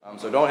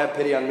So don't have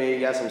pity on me.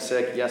 Yes, I'm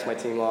sick. Yes, my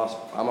team lost.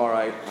 I'm all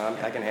right.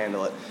 I can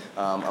handle it.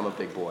 I'm a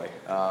big boy.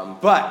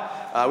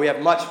 But we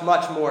have much,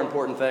 much more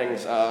important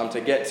things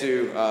to get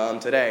to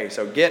today.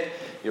 So get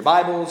your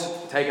Bibles,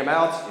 take them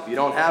out. If you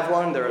don't have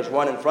one, there is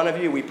one in front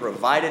of you. We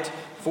provide it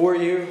for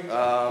you.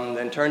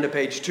 Then turn to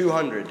page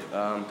 200,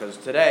 because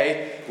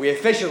today we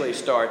officially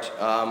start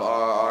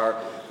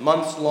our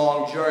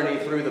months-long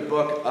journey through the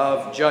book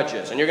of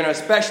Judges. And you're going to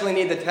especially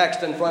need the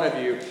text in front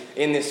of you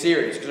in this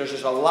series, because there's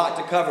just a lot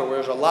to cover.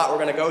 There's a lot we're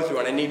going to go through,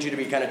 and I need you to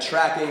be kind of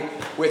tracking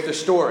with the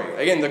story.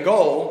 Again, the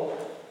goal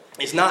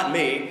is not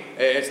me.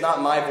 It's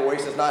not my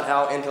voice. It's not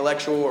how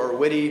intellectual or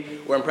witty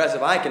or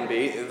impressive I can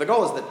be. The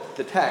goal is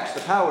the text.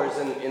 The power is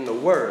in the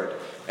Word.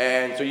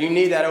 And so you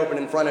need that open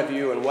in front of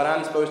you, and what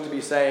I'm supposed to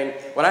be saying,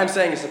 what I'm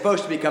saying is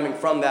supposed to be coming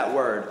from that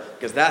Word,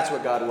 because that's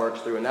what God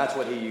works through, and that's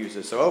what He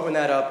uses. So open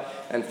that up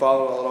and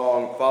follow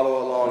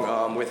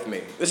along with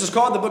me. This is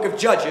called the book of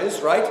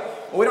Judges, right?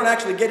 Well, we don't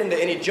actually get into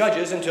any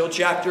Judges until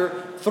chapter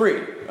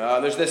 3.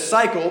 There's this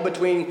cycle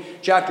between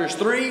chapters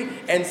 3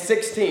 and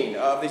 16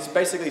 of these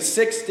basically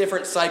 6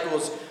 different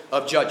cycles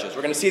of Judges.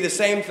 We're going to see the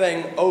same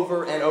thing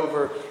over and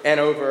over and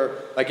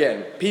over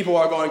again. People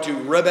are going to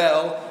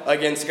rebel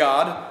against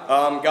God.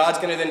 God's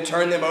going to then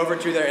turn them over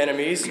to their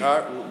enemies.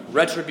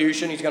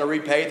 Retribution, He's going to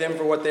repay them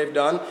for what they've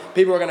done.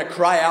 People are going to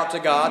cry out to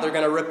God. They're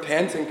going to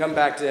repent and come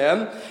back to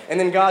Him. And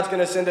then God's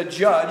going to send a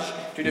judge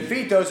to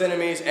defeat those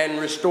enemies and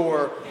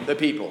restore the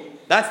people.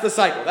 That's the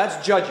cycle.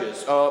 That's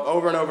Judges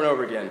over and over and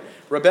over again.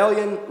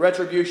 Rebellion,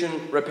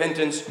 retribution,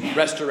 repentance,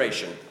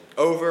 restoration.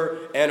 Over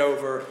and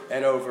over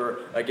and over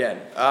again.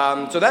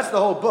 So that's the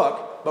whole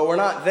book, but we're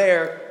not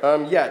there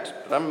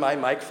yet. Did my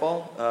mic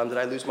fall? Did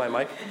I lose my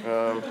mic?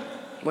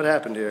 What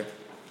happened here?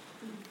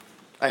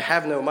 I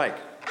have no mic.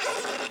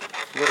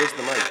 Where is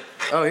the mic?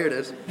 Oh, here it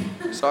is.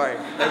 Sorry.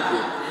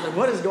 Thank you.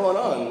 What is going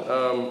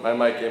on? My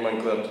mic came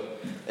unclipped.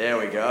 There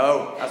we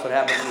go. That's what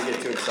happens when you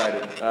get too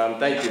excited.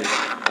 Thank you.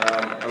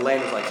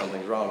 Elaine is like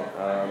something's wrong.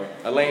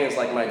 Elaine is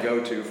like my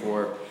go-to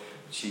for...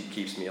 She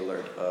keeps me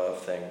alert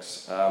of things.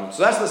 So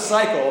that's the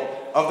cycle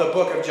of the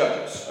book of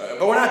Judges.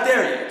 But we're not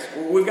there yet.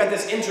 We've got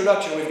this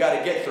introduction we've got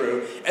to get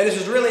through. And this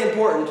is really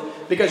important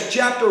because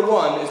chapter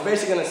 1 is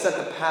basically going to set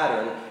the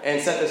pattern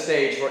and set the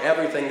stage for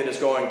everything that is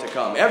going to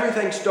come.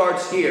 Everything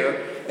starts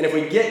here. And if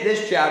we get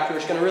this chapter,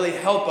 it's going to really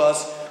help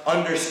us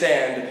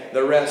understand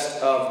the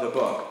rest of the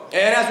book.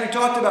 And as we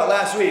talked about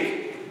last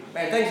week,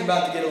 man, things are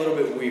about to get a little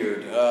bit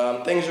weird.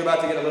 Things are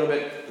about to get a little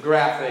bit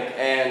graphic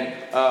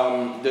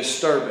and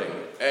disturbing.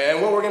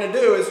 And what we're going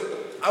to do is,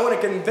 I want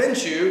to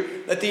convince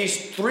you that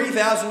these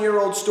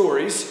 3,000-year-old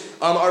stories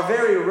are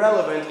very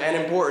relevant and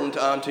important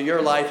to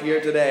your life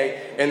here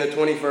today in the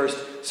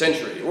 21st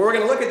century. We're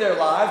going to look at their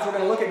lives. We're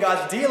going to look at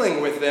God's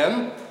dealing with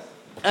them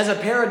as a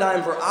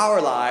paradigm for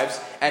our lives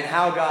and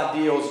how God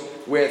deals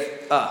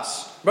with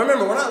us. But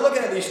remember, we're not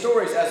looking at these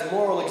stories as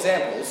moral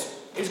examples.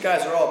 These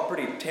guys are all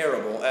pretty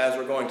terrible, as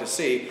we're going to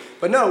see.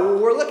 But no,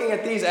 we're looking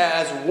at these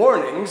as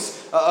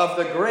warnings of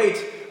the great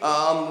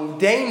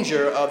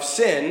danger of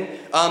sin,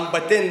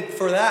 but then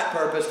for that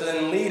purpose to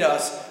then lead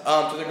us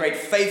to the great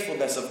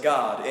faithfulness of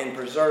God in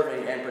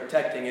preserving and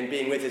protecting and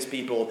being with His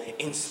people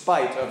in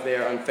spite of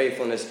their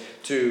unfaithfulness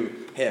to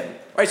Him.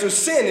 All right, so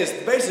sin is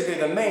basically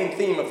the main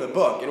theme of the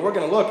book, and we're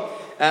going to look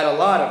at a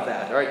lot of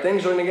that. All right,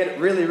 things are going to get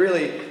really,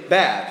 really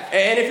bad.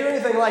 And if you're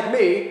anything like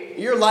me,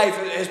 your life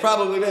has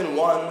probably been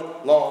one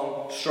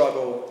long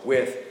struggle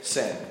with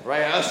sin,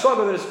 right? A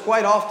struggle that is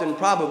quite often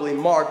probably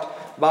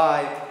marked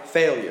by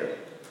failure.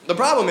 The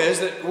problem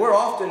is that we're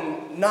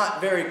often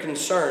not very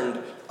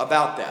concerned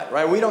about that,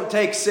 right? We don't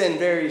take sin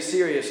very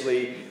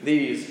seriously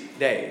these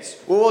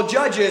days. Well,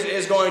 Judges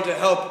is going to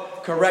help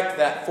correct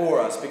that for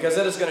us because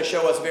it is going to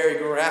show us very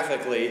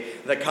graphically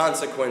the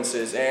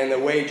consequences and the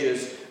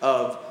wages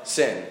of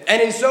sin.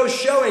 And in so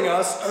showing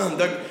us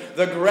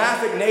the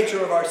graphic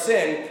nature of our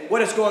sin,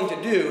 what it's going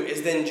to do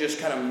is then just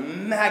kind of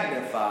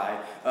magnify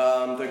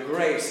the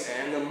grace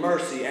and the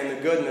mercy and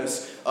the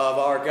goodness of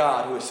our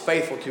God who is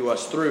faithful to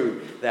us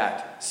through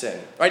that sin.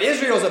 Right?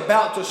 Israel's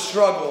about to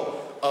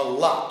struggle a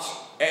lot.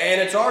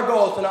 And it's our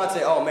goal to not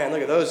say, oh man,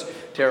 look at those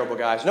terrible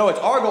guys. No, it's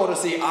our goal to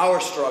see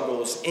our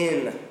struggles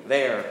in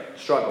their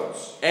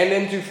struggles. And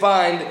then to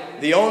find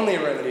the only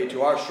remedy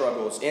to our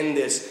struggles in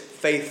this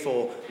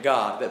faithful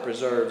God that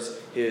preserves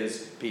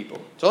His people.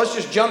 So let's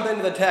just jump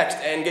into the text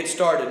and get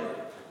started.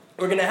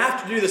 We're going to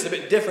have to do this a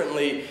bit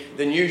differently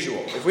than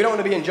usual. If we don't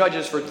want to be in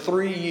Judges for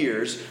 3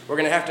 years, we're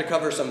going to have to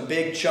cover some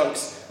big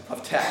chunks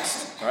of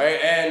text.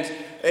 Right? And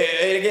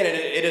again,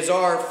 it is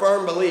our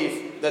firm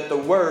belief that the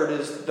Word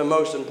is the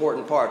most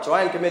important part. So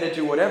I am committed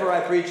to whatever I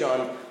preach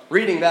on,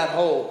 reading that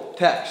whole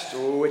text,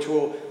 which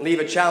will leave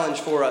a challenge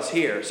for us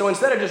here. So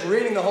instead of just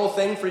reading the whole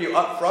thing for you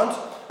up front,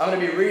 I'm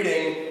going to be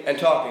reading and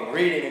talking. I'm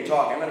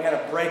going to kind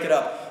of break it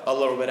up a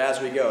little bit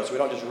as we go, so we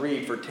don't just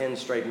read for 10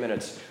 straight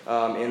minutes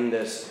in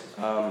this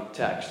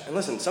text. And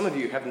listen, some of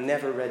you have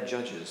never read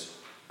Judges.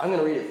 I'm going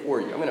to read it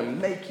for you. I'm going to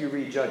make you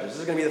read Judges. This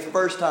is going to be the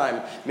first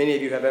time many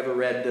of you have ever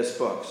read this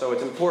book. So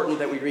it's important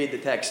that we read the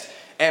text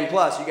And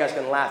plus, you guys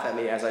can laugh at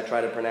me as I try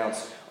to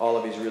pronounce all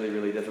of these really,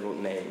 really difficult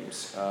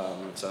names.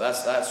 So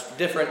that's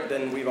different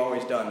than we've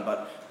always done,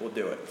 but we'll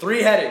do it.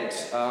 3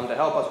 headings to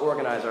help us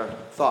organize our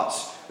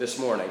thoughts this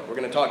morning. We're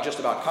going to talk just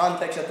about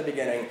context at the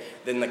beginning,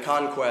 then the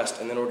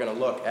conquest, and then we're going to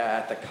look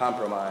at the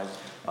compromise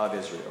of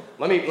Israel.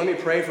 Let me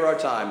pray for our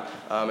time,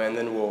 and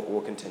then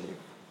we'll continue.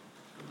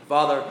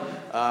 Father,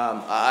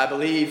 I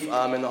believe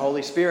in the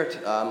Holy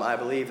Spirit. I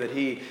believe that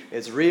He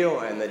is real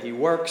and that He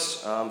works,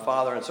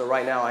 Father. And so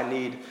right now I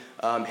need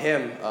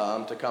Him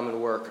to come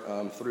and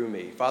work through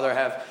me. Father, I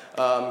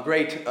have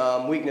great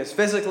weakness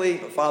physically,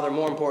 but Father,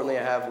 more importantly,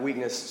 I have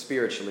weakness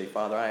spiritually.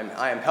 Father,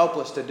 I am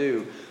helpless to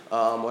do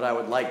what I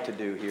would like to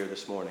do here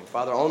this morning.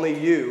 Father, only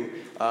You,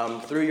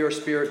 through Your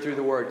Spirit, through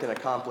the Word, can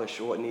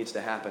accomplish what needs to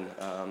happen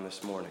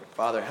this morning.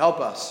 Father, help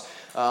us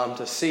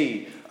to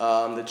see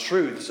the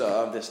truths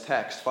of this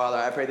text. Father,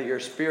 I pray that Your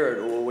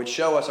Spirit would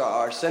show us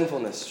our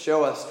sinfulness,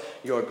 show us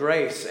Your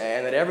grace,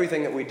 and that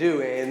everything that we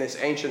do in this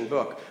ancient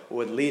book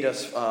would lead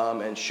us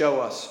and show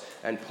us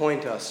and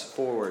point us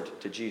forward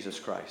to Jesus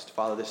Christ.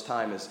 Father, this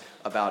time is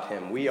about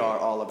Him. We are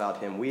all about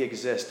Him. We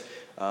exist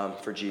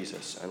for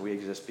Jesus, and we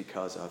exist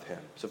because of Him.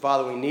 So,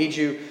 Father, we need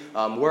You.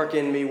 Work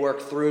in me, work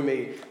through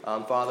me,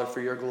 Father, for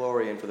Your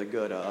glory and for the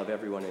good of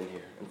everyone in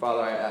here. And,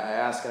 Father, I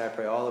ask and I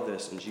pray all of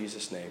this in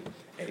Jesus' name.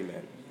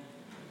 Amen.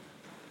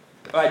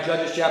 All right,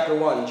 Judges chapter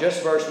 1,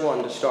 just verse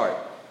 1 to start.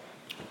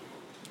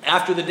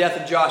 After the death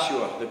of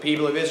Joshua, the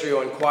people of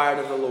Israel inquired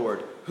of the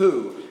Lord,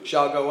 "Who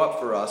shall go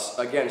up for us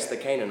against the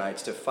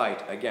Canaanites to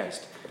fight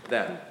against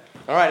them?"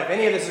 All right, if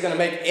any of this is going to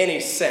make any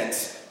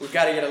sense, we've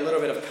got to get a little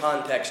bit of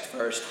context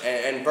first.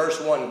 And verse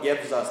 1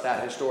 gives us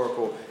that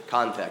historical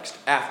context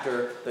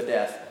after the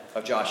death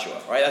of Joshua.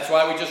 Right? That's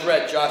why we just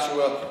read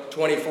Joshua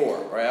 24.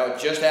 Right? It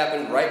just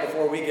happened right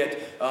before we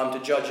get to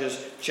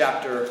Judges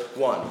chapter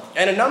 1.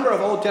 And a number of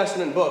Old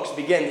Testament books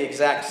begin the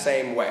exact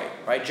same way.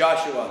 Right?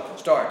 Joshua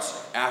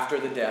starts after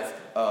the death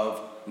of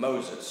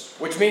Moses,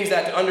 which means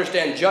that to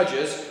understand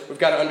Judges, we've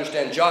got to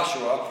understand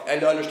Joshua,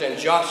 and to understand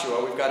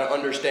Joshua, we've got to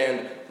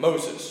understand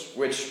Moses,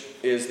 which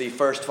is the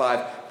first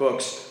 5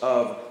 books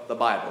of the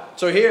Bible.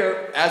 So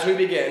here, as we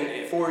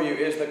begin, for you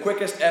is the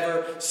quickest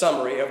ever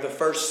summary of the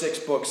first 6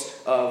 books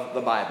of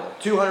the Bible.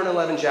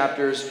 211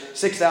 chapters,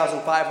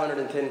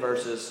 6,510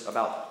 verses,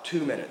 about 2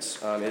 minutes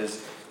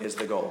is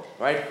the goal,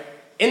 right?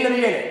 In the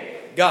beginning,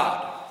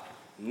 God,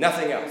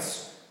 nothing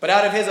else. But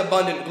out of His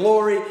abundant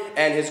glory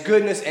and His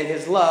goodness and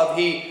His love,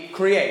 He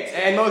creates.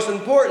 And most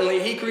importantly,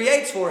 He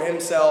creates for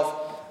Himself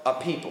a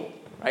people.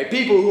 Right?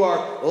 People who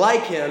are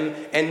like Him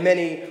in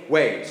many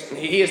ways.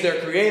 He is their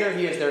creator.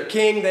 He is their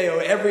king. They owe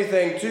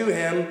everything to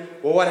Him.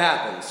 Well, what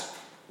happens?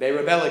 They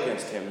rebel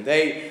against Him.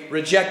 They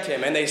reject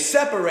Him. And they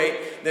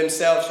separate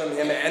themselves from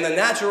Him. And the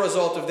natural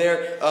result of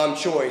their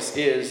choice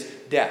is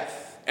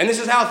death. And this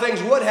is how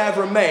things would have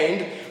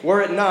remained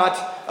were it not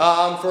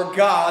for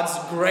God's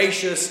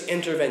gracious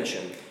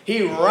intervention.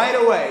 He right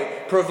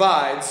away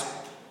provides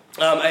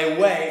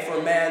a way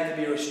for man to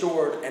be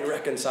restored and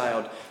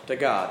reconciled to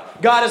God.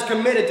 God is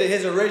committed to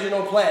His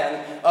original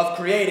plan of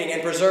creating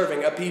and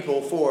preserving a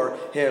people for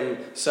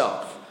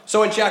Himself.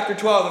 So in chapter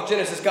 12 of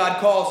Genesis, God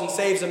calls and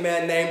saves a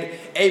man named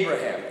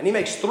Abraham. And He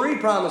makes 3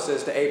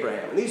 promises to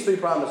Abraham. And these 3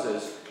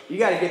 promises, you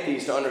got to get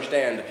these to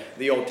understand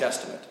the Old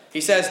Testament. He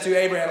says to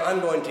Abraham,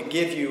 I'm going to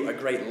give you a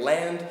great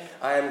land.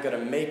 I am going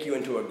to make you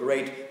into a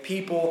great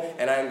people.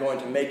 And I am going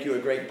to make you a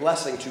great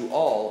blessing to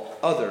all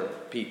other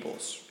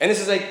peoples. And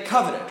this is a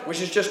covenant, which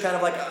is just kind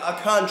of like a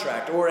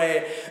contract or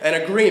an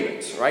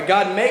agreement. Right?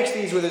 God makes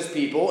these with His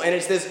people. And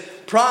it's this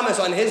promise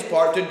on His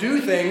part to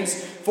do things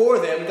for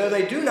them, though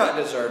they do not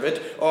deserve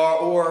it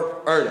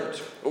or earn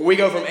it. We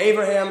go from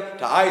Abraham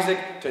to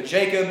Isaac to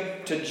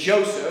Jacob to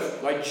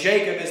Joseph. Like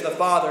Jacob is the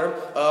father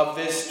of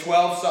this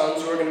 12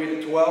 sons who are going to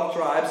be the 12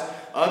 tribes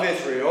of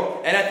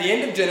Israel. And at the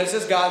end of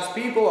Genesis, God's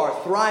people are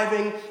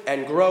thriving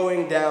and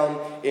growing down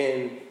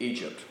in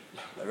Egypt.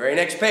 The very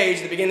next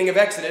page, the beginning of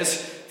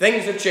Exodus,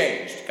 things have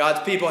changed.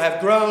 God's people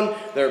have grown,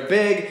 they're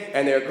big,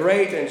 and they're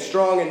great and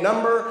strong in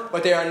number,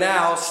 but they are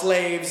now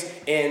slaves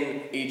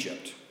in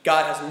Egypt.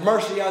 God has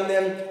mercy on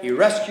them. He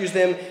rescues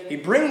them. He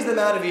brings them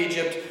out of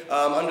Egypt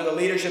under the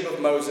leadership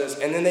of Moses.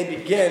 And then they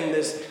begin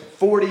this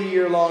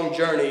 40-year-long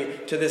journey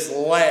to this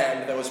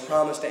land that was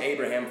promised to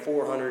Abraham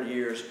 400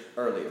 years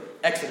earlier.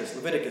 Exodus,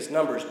 Leviticus,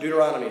 Numbers,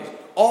 Deuteronomy,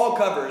 all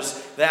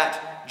covers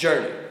that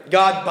journey.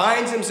 God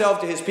binds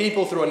Himself to His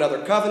people through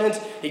another covenant.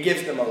 He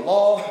gives them a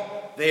law.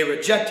 They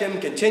reject Him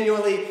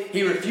continually.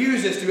 He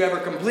refuses to ever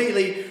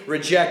completely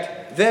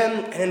reject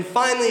them. And then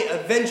finally,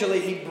 eventually,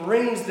 He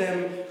brings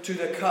them to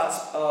the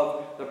cusp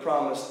of the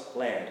promised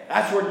land.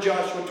 That's where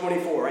Joshua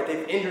 24, right?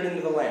 They've entered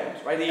into the land,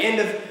 right? The end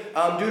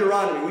of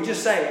Deuteronomy, we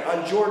just sang it,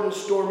 on Jordan's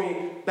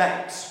stormy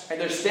banks. And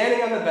they're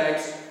standing on the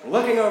banks,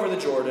 looking over the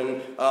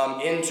Jordan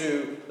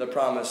into the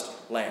promised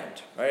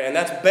land, right? And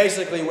that's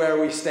basically where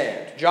we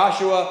stand.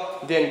 Joshua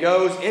then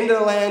goes into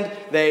the land.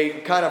 They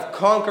kind of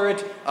conquer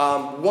it.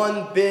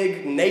 One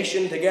big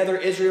nation together,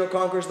 Israel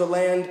conquers the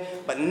land.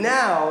 But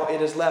now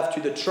it is left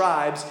to the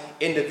tribes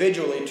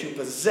individually to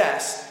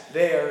possess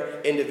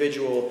their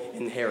individual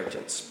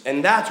inheritance.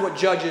 And that's what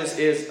Judges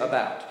is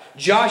about.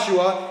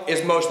 Joshua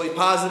is mostly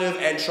positive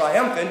and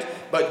triumphant,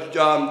 but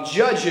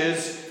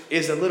Judges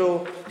is a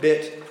little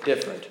bit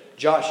different.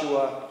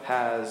 Joshua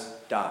has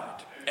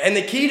died. And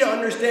the key to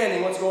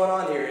understanding what's going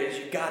on here is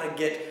you've got to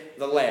get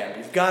the land.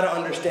 You've got to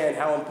understand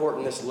how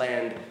important this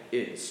land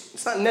is.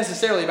 It's not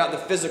necessarily about the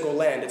physical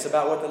land. It's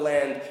about what the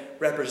land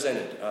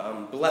represented.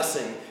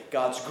 Blessing,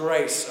 God's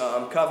grace,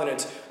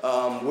 covenant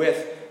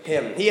with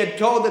him. He had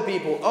told the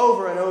people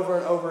over and over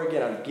and over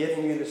again, I'm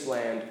giving you this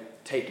land,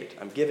 take it.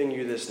 I'm giving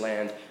you this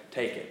land,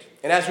 take it.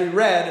 And as we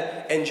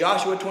read in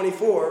Joshua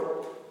 24,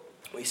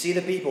 we see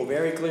the people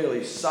very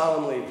clearly,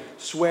 solemnly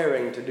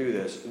swearing to do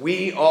this.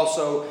 We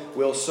also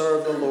will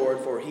serve the Lord,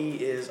 for he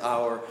is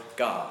our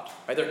God.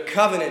 Right? They're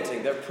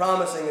covenanting. They're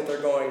promising that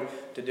they're going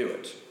to do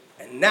it.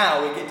 And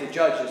now we get to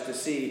Judges to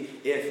see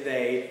if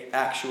they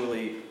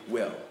actually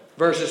will.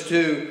 Verses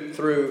 2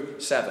 through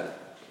 7.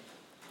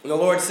 And the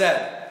Lord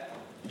said,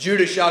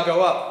 Judah shall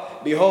go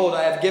up. Behold,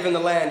 I have given the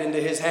land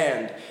into his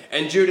hand.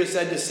 And Judah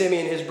said to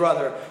Simeon his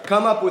brother,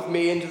 come up with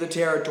me into the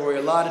territory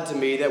allotted to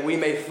me, that we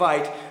may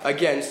fight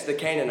against the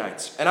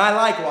Canaanites. And I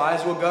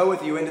likewise will go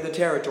with you into the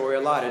territory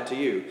allotted to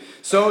you.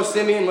 So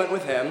Simeon went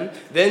with him.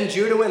 Then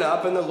Judah went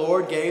up, and the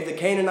Lord gave the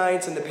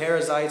Canaanites and the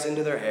Perizzites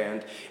into their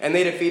hand, and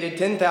they defeated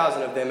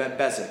 10,000 of them at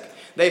Bezek.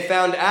 They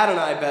found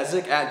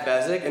Adoni-Bezek at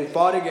Bezek, and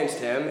fought against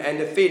him, and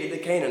defeated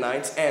the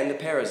Canaanites and the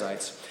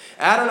Perizzites.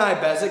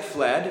 Adoni-Bezek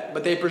fled,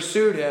 but they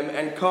pursued him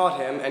and caught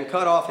him and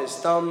cut off his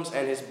thumbs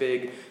and his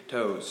big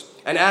toes.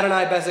 And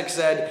Adoni-Bezek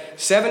said,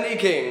 70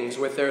 kings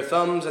with their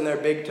thumbs and their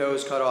big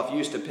toes cut off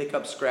used to pick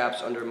up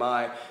scraps under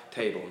my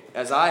table.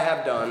 As I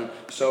have done,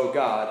 so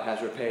God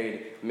has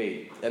repaid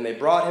me. And they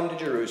brought him to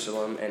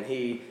Jerusalem, and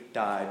he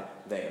died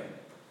there.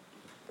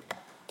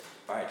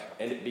 All right,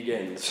 and it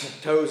begins.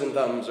 Toes and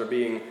thumbs are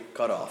being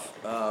cut off.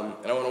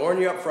 And I want to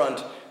warn you up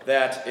front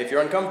that if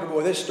you're uncomfortable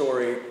with this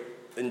story,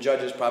 then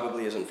Judges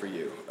probably isn't for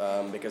you,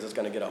 because it's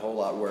going to get a whole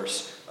lot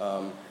worse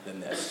than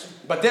this.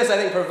 But this, I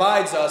think,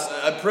 provides us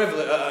a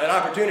privilege, an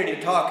opportunity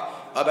to talk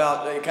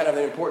about kind of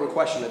an important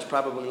question that's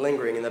probably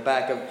lingering in the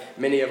back of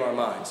many of our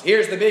minds.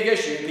 Here's the big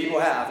issue people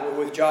have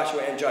with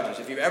Joshua and Judges.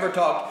 If you've ever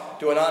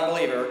talked to a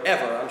non-believer,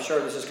 ever, I'm sure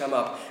this has come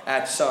up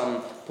at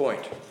some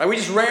point. And we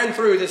just ran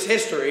through this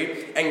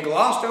history and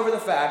glossed over the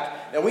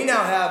fact that we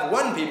now have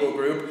one people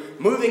group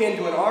moving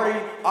into an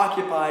already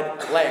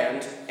occupied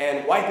land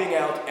and wiping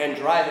out and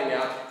driving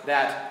out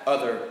that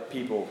other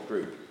people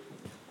group.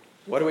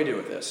 What do we do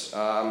with this?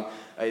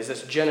 Is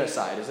this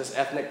genocide? Is this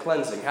ethnic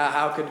cleansing?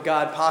 How could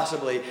God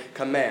possibly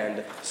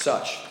command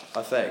such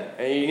a thing?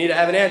 And you need to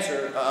have an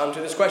answer to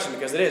this question,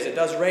 because it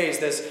does raise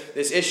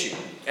this issue.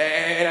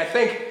 And I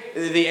think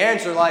the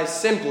answer lies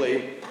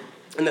simply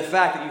in the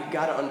fact that you've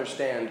got to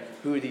understand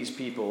who these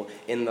people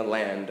in the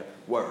land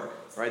were.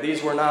 Right?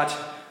 These were not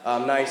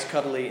nice,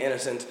 cuddly,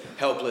 innocent,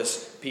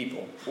 helpless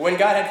people. When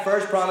God had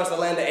first promised the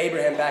land to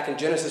Abraham back in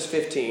Genesis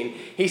 15,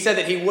 he said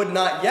that he would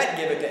not yet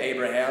give it to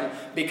Abraham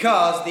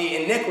because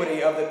the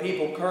iniquity of the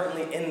people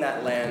currently in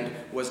that land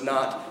was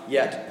not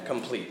yet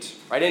complete.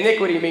 Right?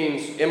 Iniquity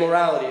means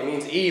immorality, it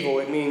means evil,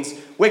 it means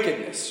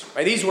wickedness.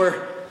 Right? These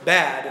were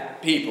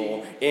bad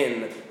people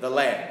in the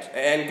land.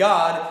 And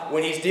God,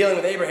 when he's dealing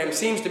with Abraham,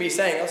 seems to be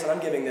saying, listen, I'm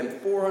giving them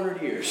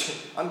 400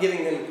 years. I'm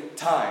giving them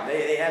time.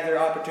 They have their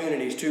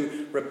opportunities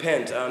to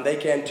repent. They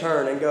can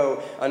turn and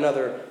go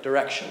another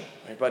direction.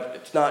 Right? But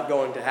it's not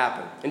going to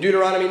happen. In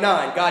Deuteronomy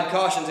 9, God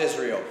cautions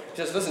Israel. He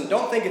says, listen,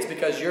 don't think it's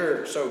because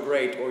you're so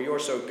great or you're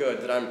so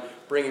good that I'm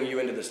bringing you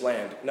into this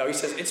land. No, he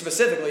says it's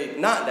specifically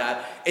not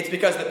that. It's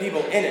because the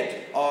people in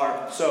it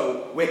are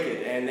so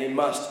wicked and they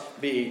must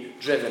be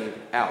driven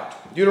out.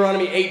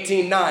 Deuteronomy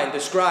 18:9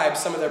 describes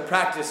some of their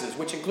practices,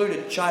 which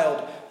included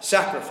child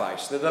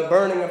sacrifice, the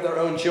burning of their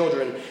own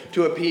children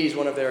to appease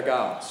one of their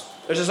gods.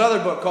 There's this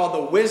other book called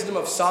The Wisdom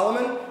of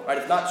Solomon. Right?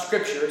 It's not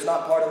scripture. It's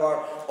not part of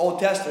our Old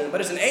Testament,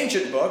 but it's an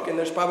ancient book, and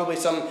there's probably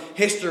some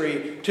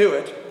history to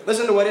it.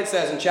 Listen to what it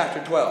says in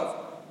chapter 12.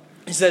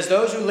 It says,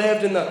 those who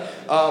lived in the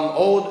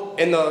old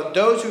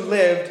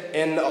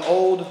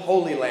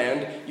Holy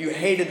Land, you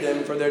hated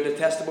them for their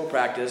detestable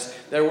practice,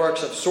 their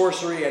works of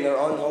sorcery and their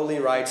unholy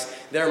rites,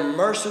 their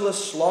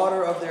merciless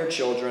slaughter of their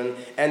children,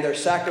 and their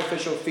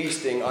sacrificial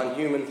feasting on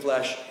human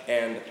flesh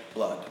and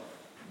blood.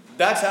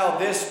 That's how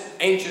this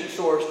ancient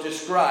source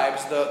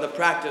describes the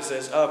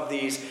practices of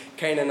these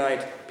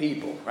Canaanite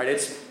people. Right?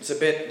 It's a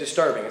bit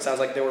disturbing. It sounds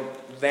like there were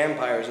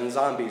vampires and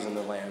zombies in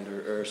the land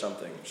or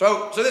something.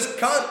 So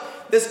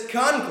this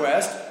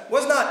conquest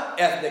was not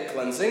ethnic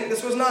cleansing.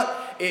 This was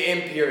not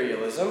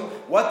imperialism.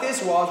 What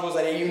this was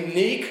a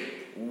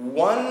unique,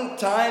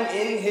 one-time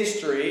in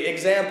history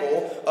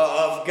example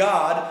of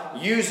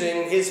God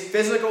using his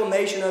physical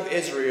nation of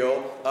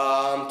Israel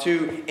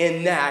to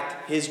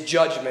enact his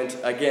judgment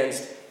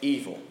against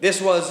evil.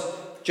 This was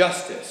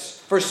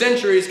justice. For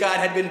centuries, God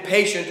had been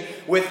patient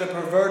with the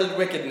perverted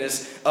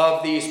wickedness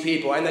of these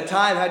people, and the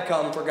time had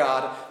come for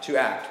God to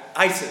act.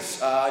 ISIS,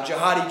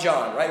 Jihadi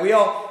John, right? We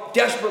all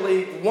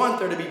desperately want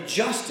there to be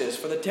justice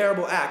for the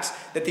terrible acts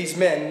that these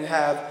men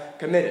have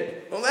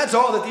committed. Well, that's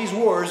all that these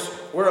wars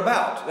were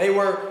about. They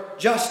were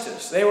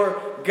justice. They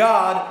were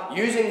God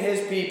using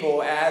his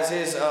people as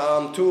his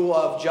tool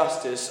of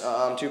justice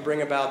to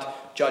bring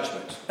about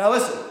judgment. Now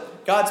listen,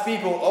 God's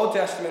people, Old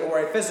Testament,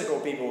 were a physical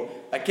people.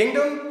 A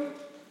kingdom,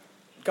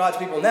 God's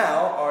people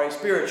now are a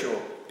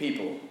spiritual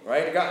people,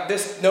 right?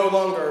 This no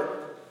longer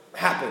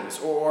happens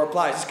or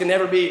applies. This can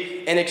never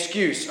be an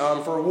excuse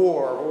for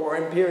war or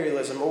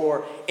imperialism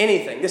or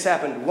anything. This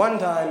happened one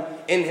time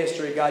in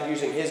history, God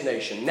using his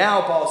nation.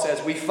 Now, Paul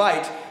says, we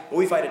fight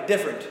a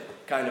different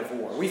kind of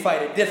war. We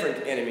fight a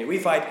different enemy. We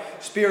fight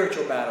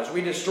spiritual battles.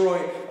 We destroy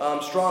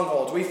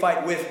strongholds. We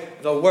fight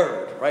with the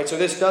word, right? So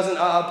this doesn't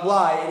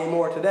apply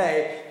anymore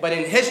today, but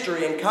in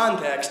history and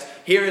context,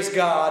 here is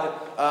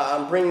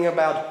God bringing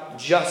about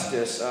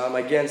justice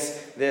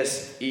against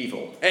this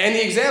evil. And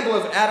the example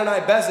of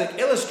Adonai-Bezek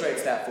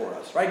illustrates that for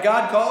us, right?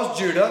 God calls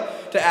Judah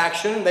to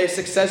action. They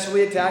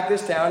successfully attack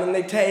this town, and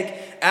they take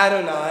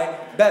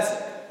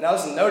Adonai-Bezek. Now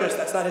listen, notice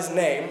that's not his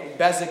name.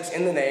 Bezek's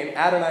in the name.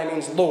 Adonai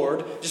means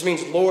Lord. Just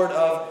means Lord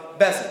of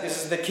Bezek.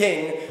 This is the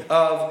king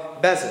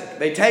of Bezek.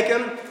 They take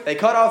him, they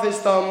cut off his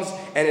thumbs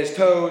and his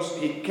toes.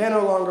 He can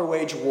no longer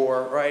wage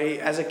war, right?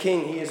 As a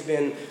king, he has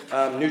been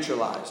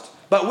neutralized.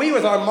 But we,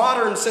 with our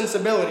modern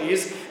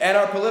sensibilities and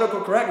our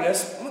political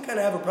correctness, we kind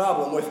of have a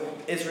problem with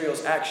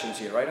Israel's actions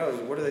here, right? Oh,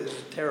 this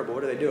is terrible.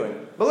 What are they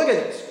doing? But look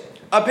at this.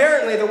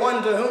 Apparently, the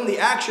one to whom the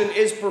action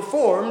is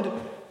performed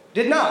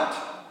did not.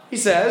 He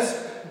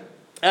says,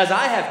 as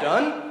I have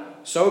done,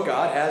 so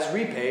God has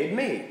repaid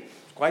me.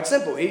 Quite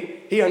simple.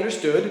 He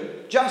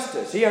understood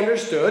justice. He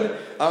understood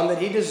that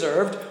he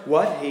deserved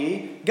what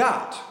he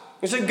got.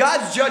 And so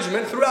God's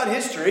judgment throughout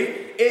history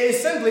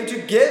is simply to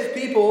give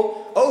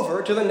people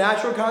over to the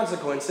natural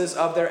consequences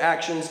of their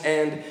actions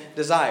and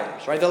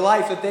desires, right? The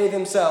life that they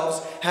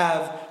themselves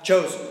have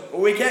chosen.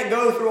 We can't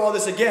go through all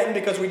this again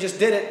because we just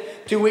did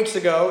it 2 weeks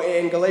ago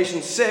in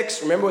Galatians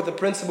 6. Remember, with the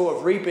principle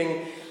of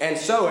reaping and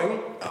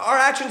sowing, our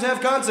actions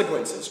have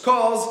consequences,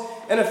 cause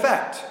and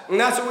effect. And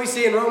that's what we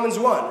see in Romans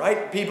 1,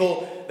 right?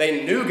 People,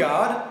 they knew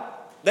God.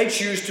 They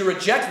choose to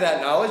reject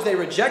that knowledge. They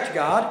reject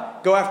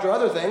God, go after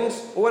other things.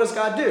 Well, what does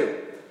God do?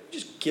 He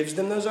just gives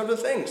them those other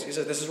things. He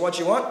says, this is what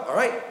you want? All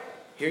right,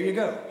 here you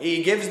go.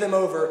 He gives them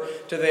over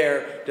to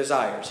their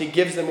desires. He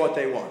gives them what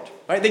they want.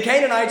 Right? The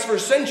Canaanites for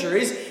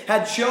centuries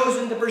had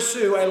chosen to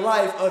pursue a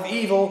life of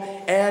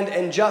evil and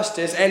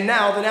injustice, and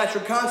now the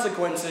natural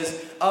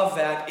consequences of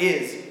that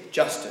is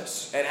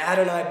justice. And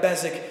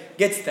Adonai-Bezek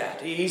gets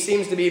that. He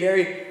seems to be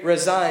very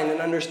resigned and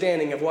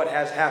understanding of what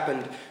has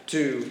happened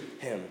to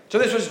him. So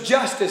this was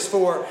justice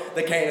for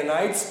the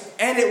Canaanites,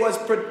 and it was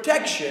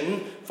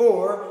protection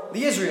for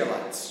the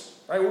Israelites.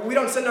 Right? We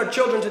don't send our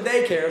children to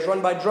daycares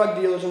run by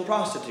drug dealers and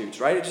prostitutes,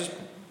 right? It's just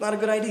not a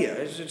good idea.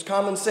 It's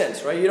common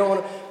sense, right? You don't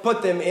want to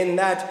put them in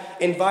that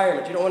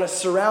environment. You don't want to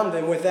surround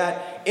them with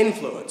that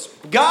influence.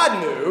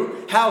 God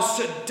knew how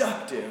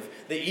seductive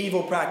the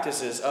evil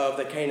practices of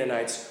the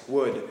Canaanites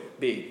would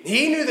be.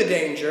 He knew the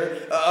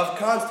danger of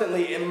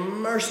constantly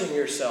immersing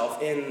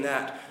yourself in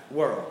that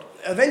world.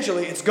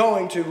 Eventually, it's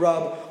going to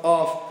rub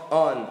off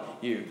on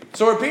you.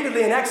 So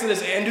repeatedly in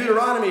Exodus and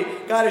Deuteronomy,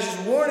 God is just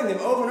warning them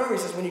over and over. He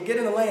says, when you get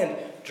in the land,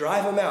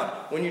 drive them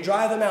out. When you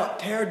drive them out,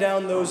 tear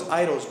down those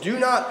idols. Do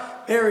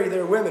not marry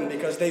their women,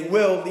 because they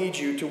will lead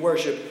you to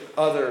worship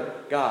other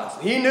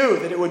gods. He knew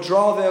that it would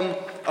draw them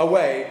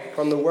away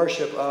from the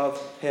worship of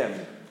him.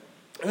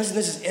 And listen,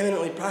 this is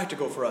eminently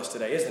practical for us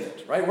today, isn't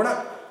it? Right? We're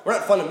not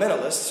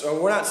fundamentalists,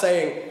 or we're not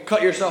saying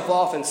cut yourself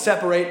off and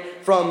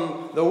separate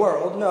from the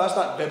world. No, that's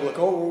not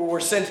biblical. We're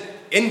sent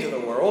into the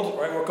world,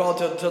 right? We're called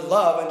to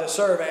love and to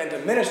serve and to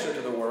minister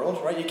to the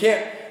world, right? You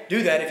can't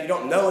do that if you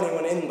don't know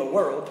anyone in the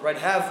world, right?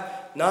 Have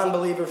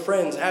non-believer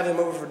friends, have them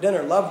over for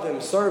dinner, love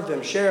them, serve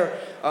them, share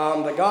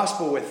the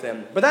gospel with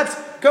them. But that's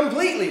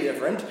completely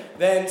different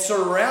than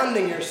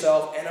surrounding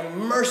yourself and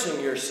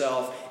immersing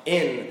yourself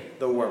in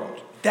the world.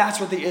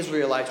 That's what the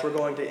Israelites were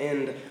going to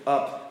end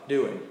up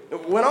doing.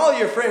 When all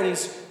your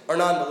friends are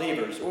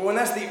non-believers, when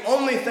that's the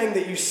only thing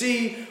that you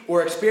see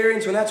or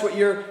experience, when that's what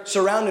you're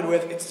surrounded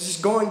with, it's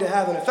just going to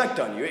have an effect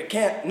on you. It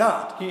can't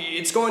not.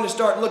 It's going to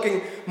start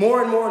looking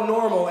more and more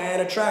normal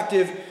and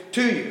attractive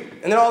to you.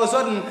 And then all of a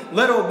sudden,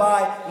 little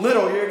by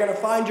little, you're going to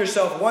find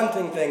yourself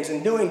wanting things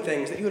and doing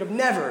things that you would have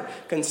never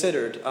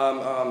considered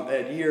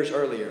years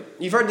earlier.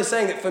 You've heard the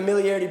saying that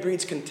familiarity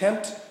breeds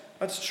contempt.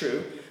 That's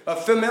true.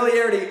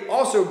 Familiarity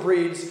also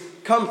breeds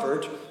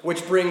comfort,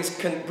 which breeds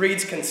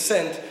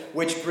consent,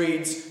 which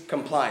breeds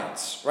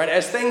compliance. Right?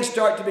 As things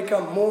start to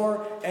become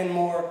more and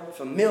more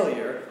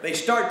familiar, they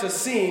start to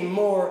seem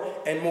more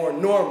and more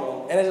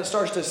normal. And as it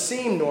starts to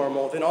seem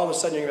normal, then all of a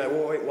sudden you're like,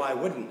 well, wait, why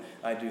wouldn't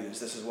I do this?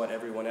 This is what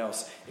everyone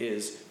else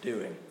is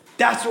doing.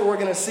 That's what we're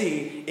going to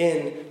see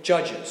in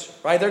Judges.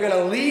 Right? They're going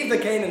to leave the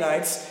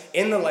Canaanites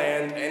in the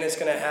land, and it's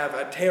going to have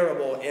a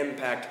terrible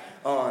impact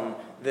on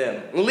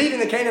them. Leaving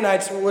the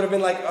Canaanites would have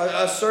been like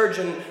a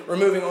surgeon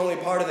removing only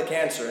part of the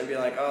cancer and be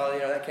like, oh,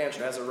 that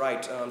cancer has a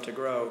right to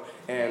grow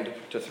and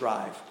to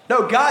thrive.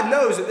 No, God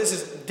knows that this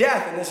is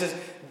death and this is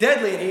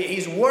deadly, and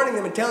he's warning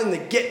them and telling them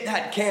to get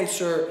that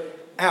cancer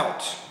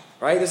out.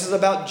 Right? This is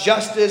about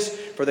justice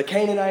for the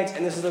Canaanites,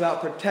 and this is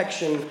about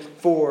protection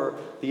for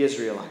the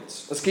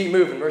Israelites. Let's keep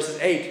moving. Verses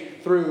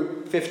 8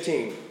 through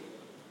 15.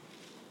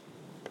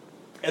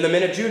 And the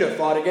men of Judah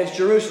fought against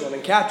Jerusalem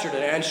and captured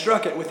it and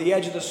struck it with the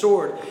edge of the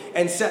sword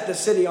and set the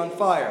city on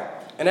fire.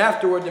 And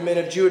afterward the men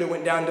of Judah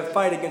went down to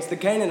fight against the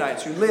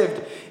Canaanites who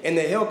lived in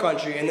the hill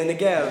country, in the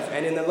Negev,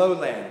 and in the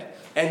lowland.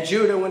 And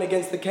Judah went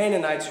against the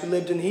Canaanites who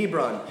lived in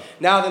Hebron.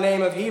 Now the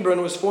name of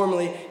Hebron was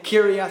formerly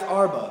Kiriath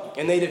Arba,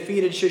 and they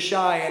defeated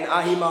Sheshai and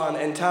Ahiman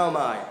and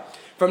Talmai.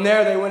 From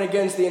there they went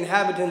against the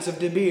inhabitants of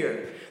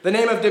Debir. The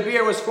name of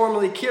Debir was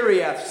formerly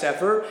Kiriath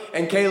Sepher,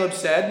 and Caleb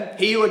said,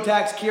 He who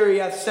attacks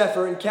Kiriath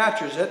Sepher and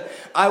captures it,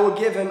 I will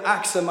give him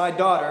Achsah my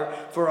daughter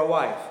for a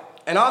wife.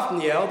 And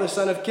Othniel, the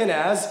son of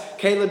Kenaz,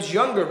 Caleb's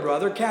younger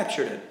brother,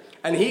 captured it,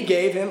 and he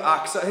gave him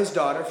Achsah his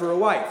daughter for a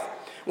wife.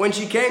 When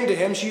she came to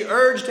him, she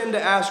urged him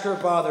to ask her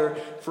father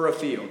for a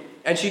field.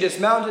 And she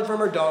dismounted from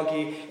her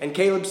donkey, and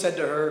Caleb said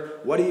to her,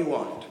 What do you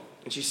want?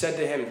 And she said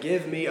to him,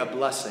 Give me a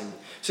blessing.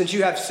 Since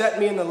you have set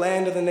me in the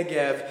land of the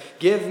Negev,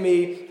 give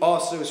me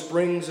also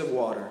springs of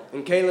water.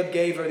 And Caleb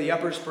gave her the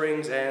upper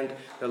springs and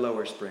the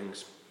lower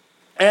springs.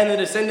 And the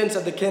descendants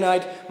of the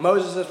Kenite,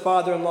 Moses'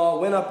 father-in-law,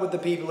 went up with the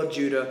people of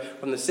Judah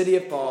from the city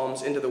of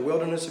palms into the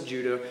wilderness of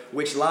Judah,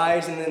 which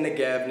lies in the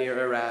Negev near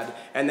Arad.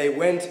 And they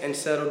went and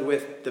settled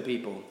with the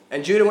people.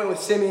 And Judah went with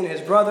Simeon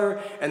his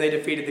brother, and they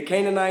defeated the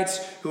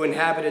Canaanites who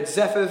inhabited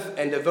Zephath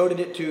and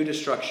devoted it to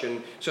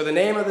destruction. So the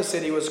name of the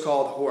city was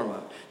called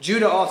Hormah.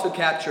 Judah also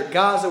captured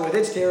Gaza with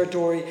its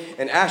territory,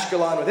 and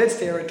Ashkelon with its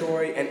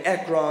territory, and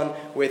Ekron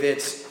with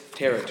its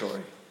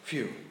territory.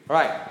 Phew. All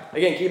right,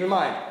 again, keep in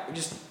mind, we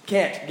just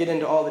can't get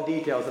into all the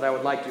details that I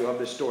would like to of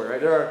this story. Right?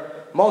 There are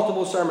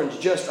multiple sermons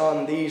just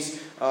on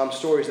these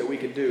stories that we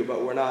could do,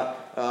 but we're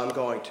not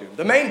going to.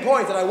 The main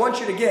point that I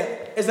want you to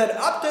get is that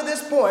up to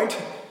this point,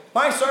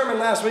 my sermon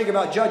last week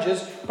about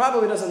Judges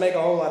probably doesn't make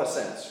a whole lot of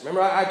sense.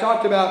 Remember, I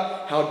talked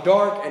about how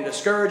dark and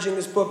discouraging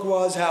this book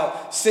was,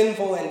 how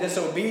sinful and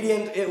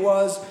disobedient it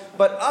was,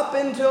 but up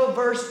until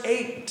verse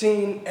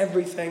 18,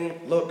 everything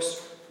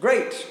looks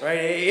great, right?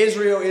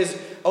 Israel is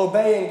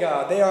obeying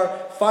God. They are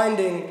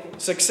finding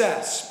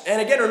success.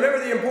 And again, remember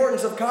the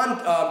importance of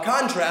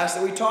contrast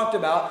that we talked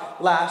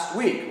about last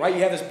week, right?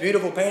 You have this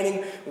beautiful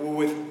painting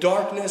with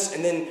darkness,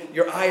 and then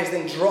your eye is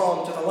then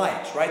drawn to the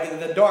light, right?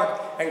 The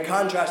dark and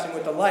contrasting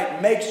with the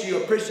light makes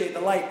you appreciate the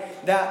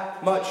light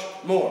that much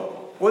more.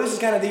 Well, this is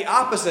kind of the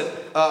opposite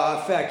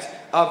effect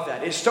of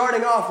that. It's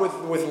starting off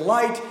with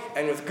light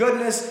and with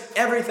goodness.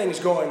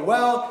 Everything's going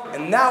well.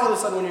 And now all of a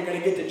sudden when you're going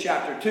to get to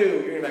chapter 2,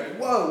 you're going to be like,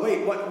 whoa,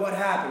 wait, what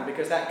happened?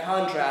 Because that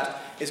contrast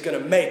is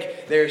going to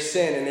make their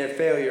sin and their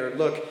failure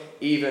look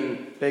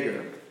even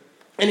bigger.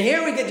 And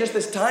here we get just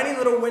this tiny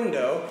little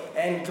window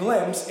and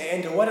glimpse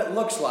into what it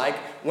looks like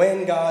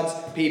when God's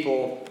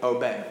people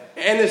obey.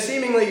 And the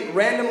seemingly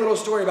random little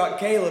story about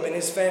Caleb and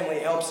his family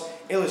helps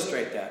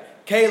illustrate that.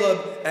 Caleb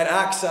and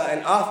Achsah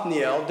and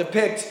Othniel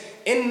depict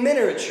in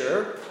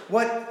miniature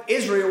what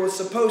Israel was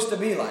supposed to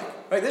be like.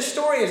 Right? This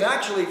story is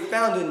actually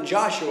found in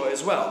Joshua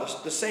as well,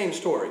 the same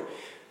story.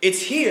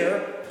 It's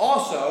here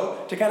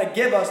also to kind of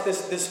give us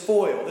this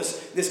foil,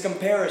 this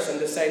comparison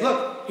to say,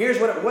 look, here's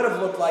what it would have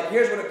looked like,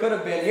 here's what it could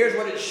have been, here's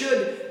what it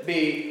should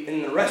be,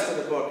 and the rest of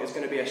the book is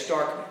going to be a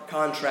stark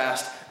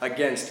contrast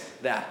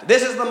against that.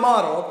 This is the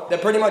model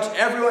that pretty much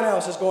everyone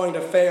else is going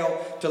to fail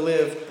to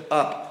live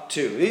up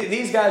to.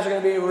 These guys are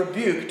going to be a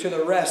rebuke to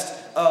the rest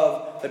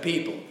of the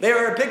people. They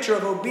are a picture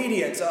of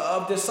obedience,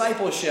 of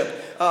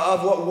discipleship,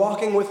 of what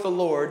walking with the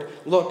Lord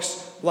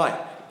looks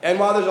like. And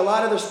while there's a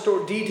lot of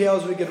the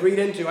details we could read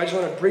into, I just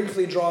want to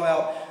briefly draw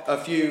out a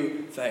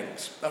few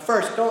things. Now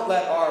first, don't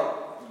let our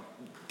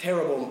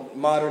terrible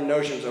modern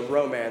notions of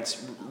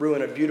romance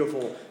ruin a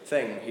beautiful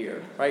thing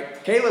here.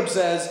 Right? Caleb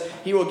says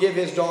he will give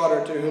his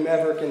daughter to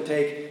whomever can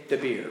take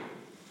Debir.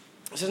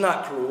 This is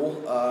not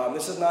cruel.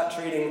 This is not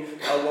treating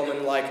a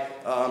woman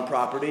like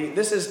property.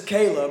 This is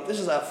Caleb. This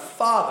is a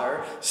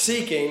father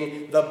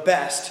seeking the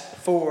best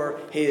for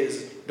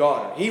his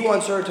daughter. He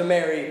wants her to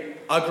marry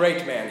a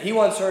great man. He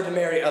wants her to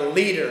marry a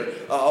leader,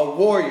 a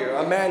warrior,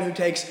 a man who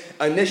takes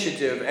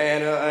initiative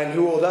and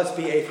who will thus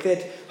be a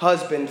fit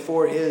husband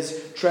for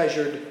his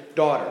treasured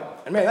daughter.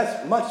 And man,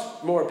 that's much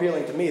more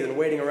appealing to me than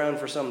waiting around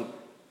for some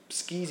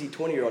skeezy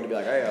 20-year-old to be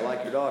like, hey, I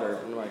like your daughter.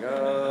 And I'm like,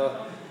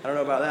 I don't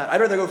know about that. I'd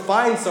rather go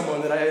find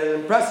someone that is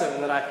impressive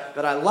and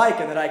that I like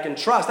and that I can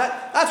trust.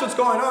 That's what's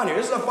going on here.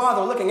 This is a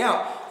father looking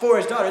out for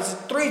his daughter. This is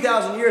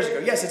 3,000 years ago.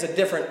 Yes, it's a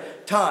different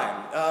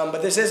time,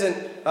 but this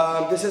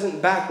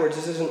isn't backwards.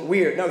 This isn't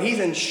weird. No, he's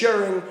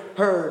ensuring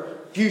her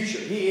future.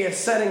 He is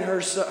setting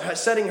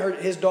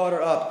his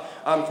daughter up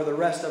for the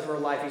rest of her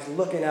life. He's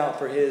looking out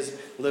for his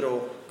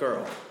little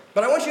girl.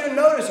 But I want you to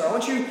notice her. I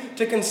want you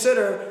to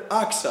consider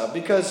Achsah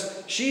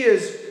because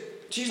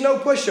she's no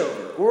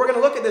pushover. We're going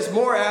to look at this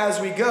more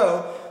as we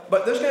go,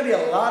 but there's going to be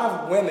a lot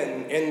of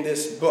women in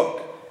this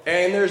book.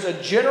 And there's a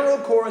general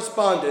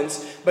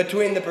correspondence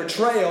between the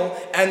portrayal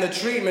and the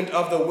treatment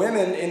of the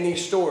women in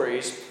these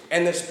stories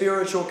and the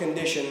spiritual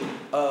condition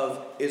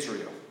of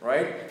Israel.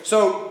 right?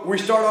 So we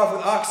start off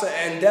with Aksa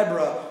and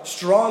Deborah,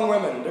 strong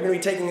women. They're going to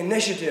be taking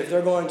initiative.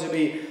 They're going to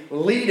be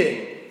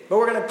leading. But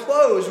we're going to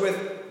close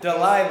with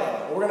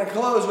Delilah. We're going to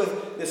close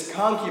with this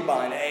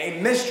concubine, a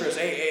mistress,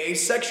 a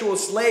sexual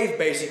slave,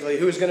 basically,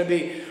 who is going to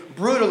be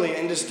brutally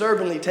and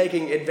disturbingly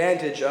taken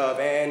advantage of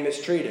and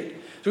mistreated.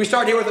 So we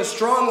start here with a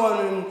strong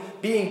woman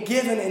being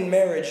given in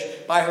marriage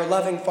by her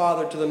loving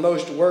father to the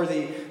most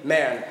worthy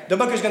man. The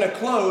book is going to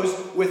close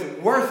with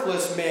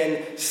worthless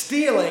men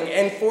stealing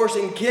and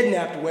forcing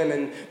kidnapped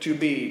women to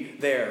be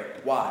their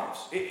wives.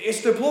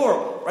 It's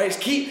deplorable, right?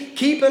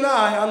 Keep an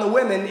eye on the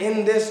women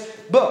in this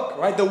book,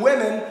 right? The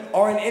women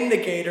are an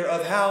indicator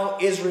of how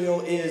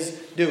Israel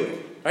is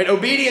doing. Right?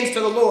 Obedience to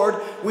the Lord,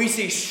 we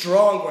see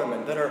strong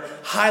women that are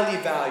highly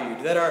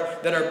valued, that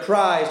are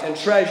prized and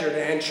treasured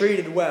and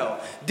treated well.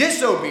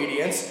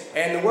 Disobedience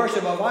and the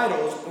worship of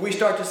idols, we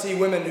start to see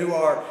women who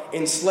are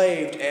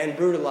enslaved and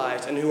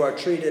brutalized and who are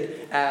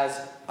treated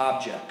as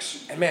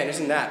objects. And man,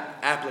 isn't that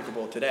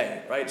applicable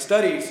today, right?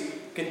 Studies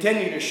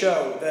continue to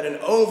show that an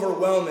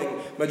overwhelming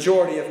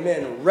majority of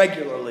men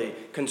regularly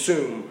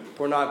consume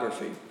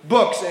pornography.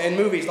 Books and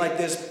movies like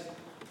this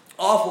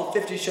awful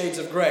 50 Shades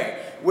of Grey,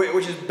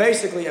 which is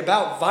basically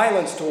about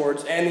violence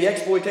towards and the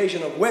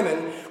exploitation of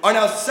women, are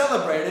now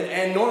celebrated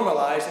and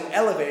normalized and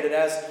elevated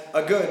as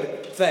a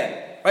good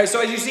thing. Right?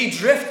 So as you see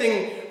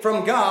drifting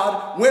from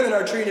God, women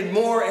are treated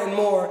more and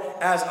more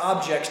as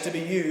objects to be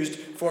used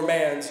for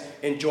man's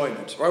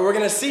enjoyment. Right? We're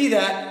going to see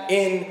that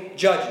in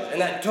Judges, and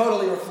that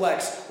totally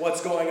reflects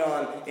what's going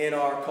on in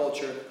our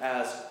culture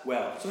as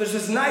well. So there's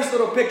this nice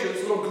little picture,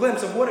 this little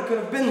glimpse of what it could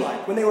have been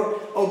like when they were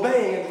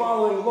obeying and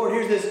following the Lord.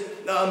 Here's this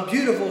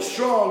beautiful,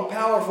 strong,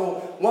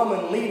 powerful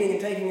woman leading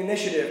and taking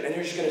initiative, and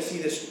you're just going to see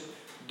this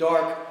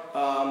dark,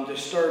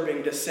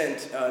 disturbing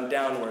descent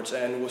downwards,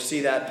 and we'll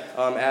see that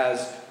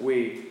as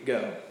we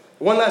go.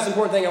 One last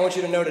important thing I want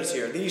you to notice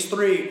here. These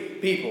three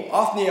people,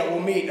 Othniel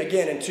will meet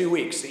again in 2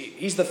 weeks.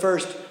 He's the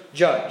first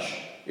judge.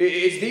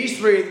 It's these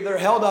three, they're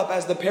held up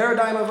as the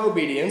paradigm of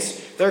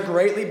obedience. They're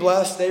greatly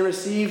blessed. They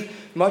receive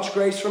much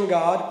grace from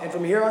God, and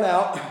from here on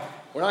out,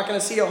 we're not going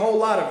to see a whole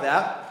lot of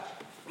that.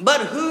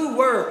 But who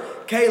were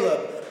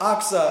Caleb,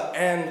 Aksa,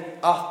 and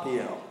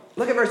Othniel?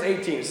 Look at verse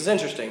 18. This is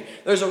interesting.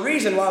 There's a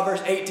reason why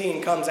verse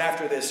 18 comes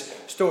after this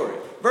story.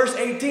 Verse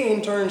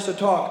 18 turns to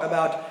talk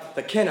about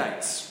the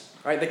Kenites.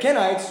 Right? The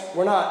Kenites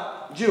were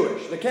not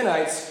Jewish. The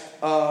Kenites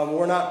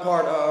were not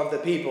part of the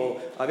people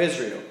of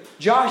Israel.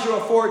 Joshua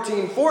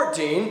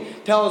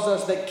 14:14 tells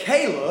us that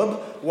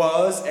Caleb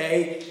was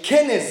a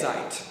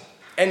Kenizzite.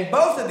 And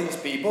both of these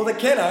people, the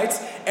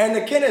Kenites and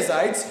the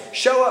Kenizzites,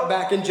 show up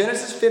back in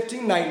Genesis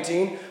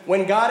 15:19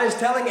 when God is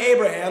telling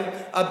Abraham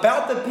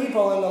about the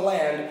people in the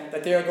land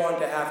that they are going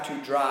to have to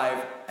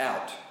drive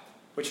out.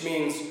 Which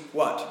means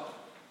what?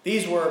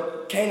 These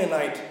were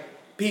Canaanite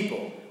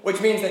people. Which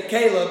means that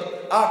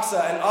Caleb,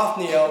 Aksa, and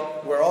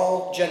Othniel were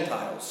all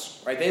Gentiles.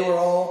 Right? They were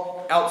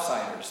all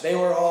outsiders. They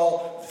were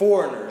all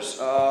foreigners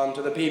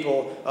to the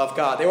people of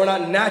God. They were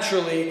not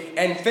naturally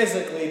and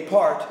physically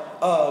part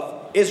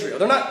of Israel.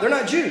 They're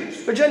not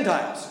Jews. They're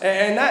Gentiles.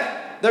 And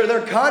that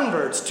they're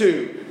converts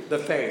to the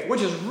faith,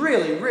 which is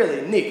really,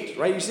 really neat,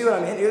 right? You see what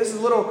I'm hitting? This is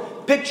a little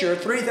picture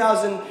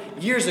 3,000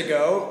 years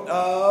ago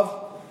of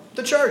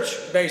the church,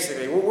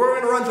 basically. We're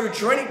going to run through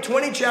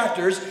 20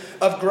 chapters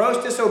of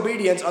gross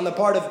disobedience on the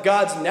part of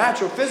God's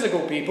natural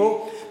physical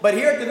people. But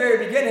here at the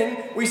very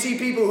beginning, we see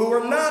people who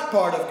were not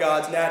part of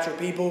God's natural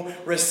people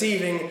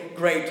receiving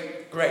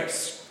great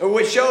grace,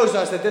 which shows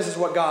us that this is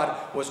what God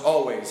was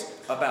always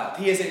about.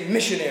 He is a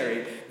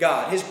missionary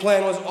God. His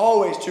plan was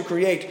always to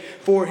create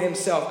for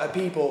himself a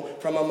people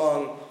from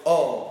among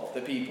all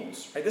the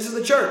peoples. Right? This is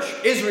the church,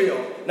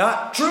 Israel,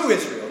 not true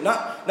Israel,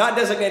 not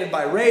designated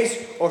by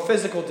race or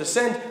physical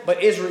descent,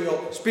 but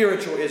Israel,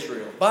 spiritual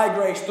Israel. By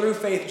grace, through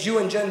faith, Jew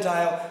and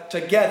Gentile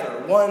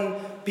together, one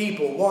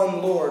people,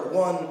 one Lord,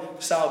 one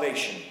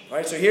salvation.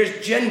 Right? So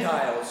here's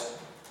Gentiles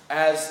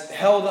as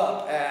held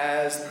up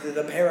as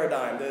the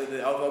paradigm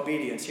of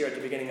obedience here at the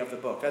beginning of the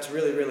book. That's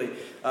really, really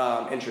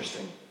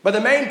interesting. But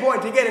the main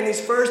point to get in these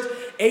first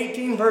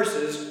 18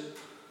 verses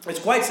is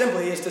quite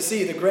simply is to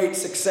see the great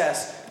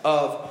success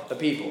of the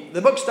people.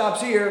 The book stops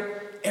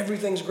here.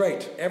 Everything's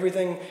great.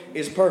 Everything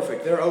is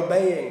perfect. They're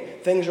obeying.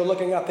 Things are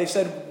looking up. They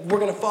said, we're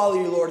going to follow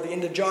you, Lord, at the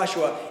end of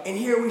Joshua. And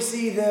here we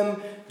see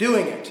them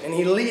doing it. And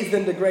he leads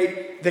them to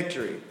great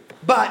victory.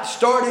 But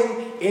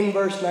starting in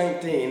verse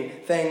 19,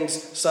 things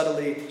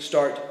subtly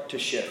start to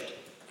shift.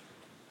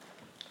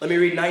 Let me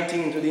read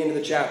 19 through the end of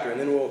the chapter, and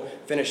then we'll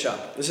finish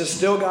up. This is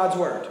still God's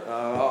word.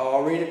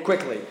 I'll read it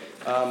quickly,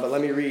 but let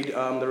me read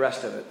the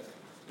rest of it.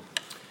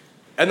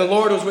 And the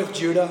Lord was with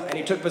Judah, and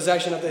he took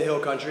possession of the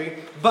hill country,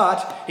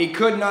 but he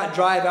could not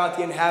drive out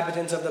the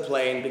inhabitants of the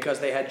plain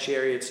because they had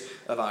chariots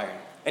of iron.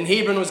 And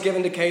Hebron was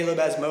given to Caleb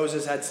as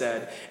Moses had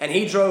said, and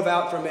he drove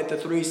out from it the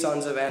 3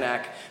 sons of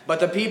Anak. But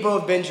the people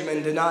of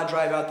Benjamin did not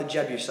drive out the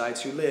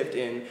Jebusites who lived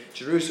in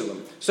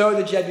Jerusalem. So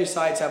the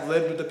Jebusites have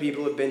lived with the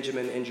people of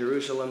Benjamin in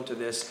Jerusalem to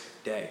this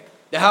day.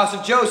 The house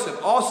of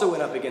Joseph also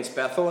went up against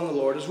Bethel, and the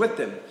Lord was with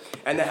them.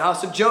 And the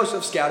house of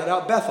Joseph scouted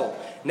out Bethel.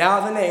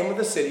 Now the name of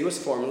the city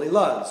was formerly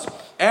Luz.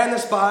 And the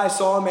spies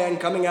saw a man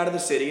coming out of the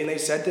city, and they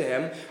said to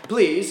him,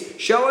 Please,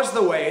 show us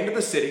the way into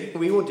the city, and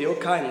we will deal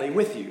kindly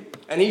with you.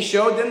 And he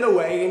showed them the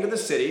way into the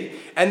city,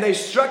 and they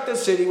struck the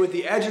city with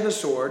the edge of the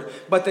sword,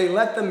 but they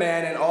let the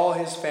man and all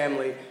his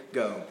family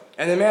go.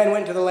 And the man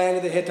went to the land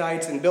of the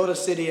Hittites and built a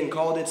city and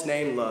called its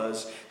name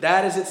Luz.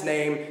 That is its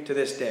name to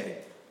this day.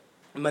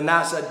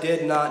 Manasseh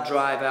did not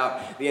drive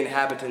out the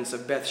inhabitants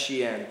of Beth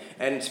Shean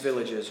and its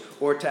villages,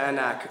 or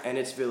Taanach and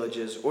its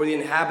villages, or the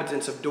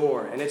inhabitants of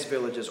Dor and its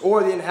villages,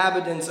 or the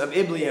inhabitants of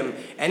Ibleam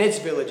and its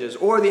villages,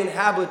 or the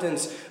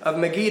inhabitants of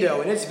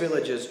Megiddo and its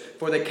villages,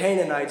 for the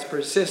Canaanites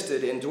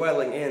persisted in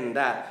dwelling in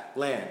that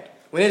land.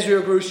 When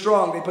Israel grew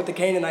strong, they put the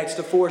Canaanites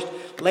to forced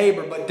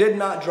labor, but did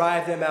not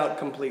drive them out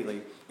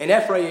completely. And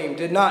Ephraim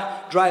did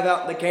not drive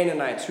out the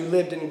Canaanites who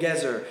lived in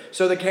Gezer,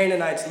 so the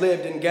Canaanites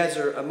lived in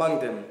Gezer among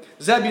them.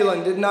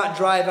 Zebulun did not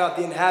drive out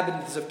the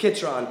inhabitants of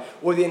Kitron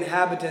or the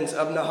inhabitants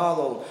of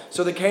Nahalol,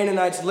 so the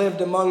Canaanites lived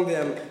among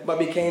them, but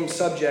became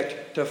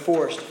subject to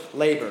forced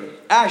labor.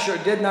 Asher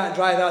did not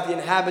drive out the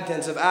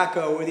inhabitants of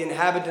Akko or the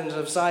inhabitants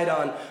of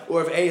Sidon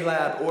or of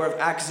Elab or of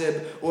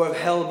Akzib or of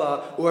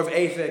Helba or of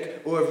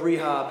Aphek or of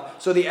Rehob,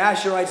 so the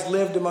Asherites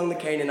lived among the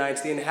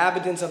Canaanites, the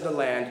inhabitants of the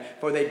land,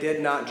 for they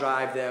did not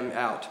drive them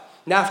out.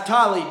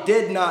 Naphtali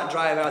did not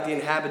drive out the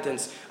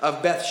inhabitants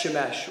of Beth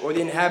Shemesh or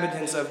the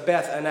inhabitants of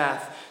Beth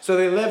Anath, so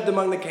they lived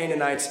among the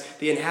Canaanites,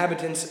 the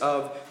inhabitants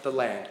of the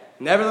land.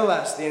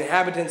 Nevertheless, the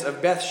inhabitants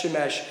of Beth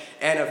Shemesh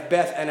and of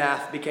Beth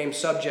Anath became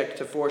subject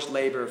to forced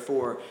labor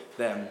for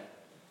them.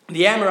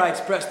 The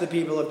Amorites pressed the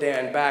people of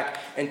Dan back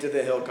into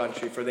the hill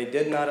country, for they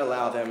did not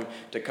allow them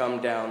to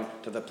come down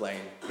to the plain.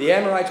 The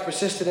Amorites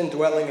persisted in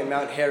dwelling in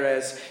Mount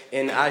Heres,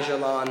 in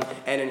Ajalon,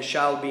 and in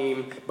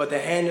Shalbim, but the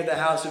hand of the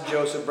house of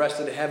Joseph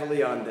rested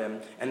heavily on them,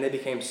 and they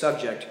became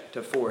subject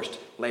to forced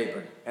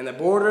labor. And the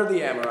border of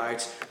the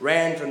Amorites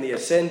ran from the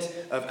ascent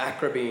of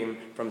Akrabim,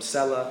 from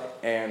Selah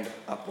and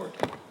upward.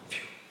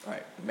 Phew. All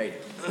right, made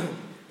it.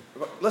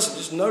 Listen,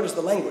 just notice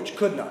the language.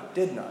 Could not,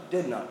 did not,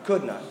 did not,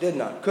 could not, did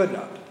not, could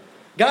not.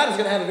 God is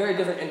going to have a very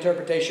different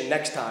interpretation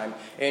next time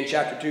in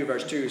chapter 2,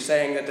 verse 2,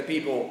 saying that the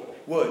people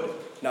would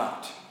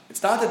not.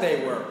 It's not that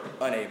they were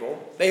unable.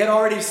 They had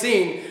already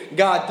seen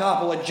God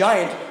topple a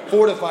giant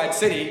fortified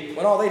city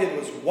when all they did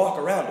was walk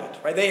around it.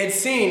 Right? They had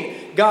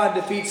seen God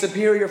defeat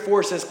superior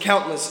forces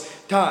countless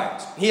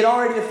times. He had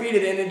already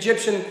defeated an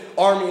Egyptian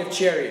army of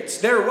chariots.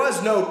 There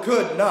was no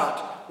could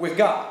not with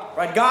God.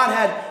 Right? God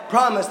had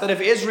promised that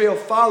if Israel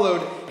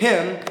followed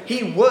him,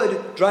 he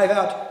would drive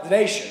out the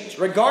nations,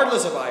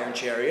 regardless of iron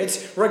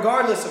chariots,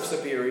 regardless of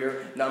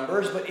superior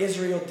numbers. But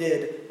Israel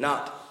did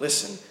not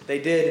listen. They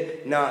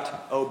did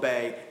not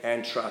obey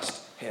and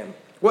trust him.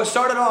 What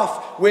started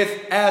off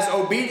with as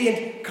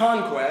obedient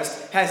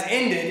conquest has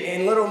ended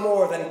in little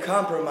more than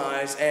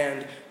compromise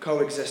and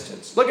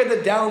coexistence. Look at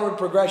the downward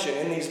progression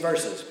in these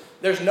verses.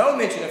 There's no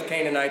mention of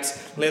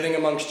Canaanites living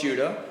amongst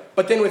Judah.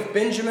 But then with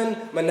Benjamin,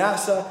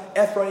 Manasseh,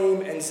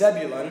 Ephraim, and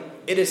Zebulun,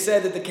 it is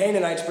said that the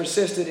Canaanites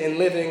persisted in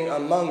living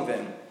among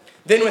them.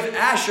 Then with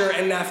Asher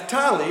and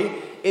Naphtali,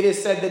 it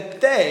is said that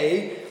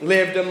they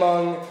lived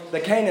among the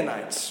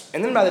Canaanites.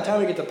 And then by the time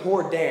we get to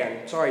poor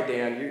Dan, sorry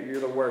Dan, you're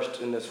the worst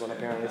in this one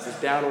apparently. It's this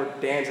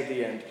downward Dan's at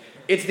the end.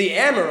 It's the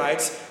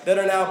Amorites that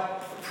are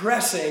now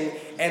pressing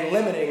and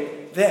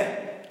limiting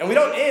them. And we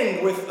don't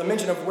end with a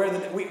mention of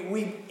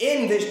we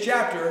end this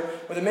chapter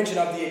with a mention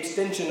of the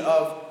extension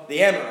of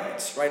the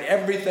Amorites, right?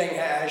 Everything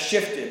has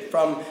shifted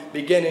from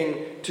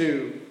beginning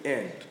to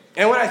end.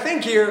 And what I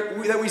think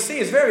here that we see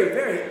is very,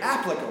 very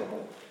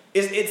applicable.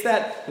 It's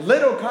that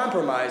little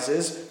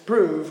compromises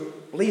prove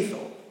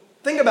lethal.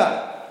 Think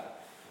about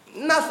it.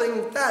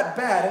 Nothing that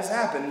bad has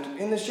happened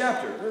in this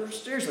chapter.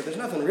 Seriously, there's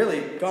nothing really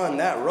gone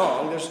that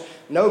wrong. There's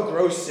no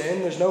gross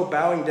sin. There's no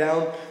bowing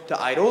down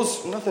to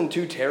idols. Nothing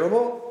too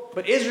terrible.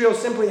 But Israel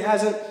simply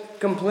hasn't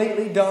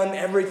completely done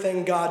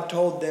everything God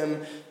told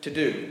them to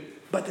do.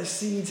 But the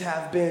seeds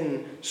have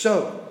been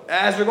sown.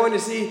 As we're going to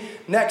see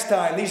next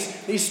time,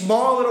 these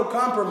small little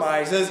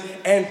compromises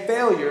and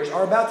failures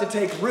are about to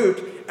take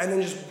root and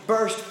then just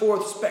burst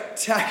forth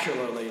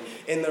spectacularly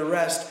in the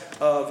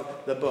rest of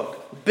the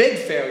book. Big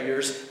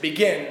failures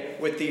begin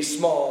with these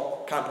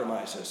small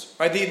compromises.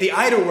 Right? The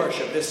idol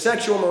worship, the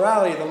sexual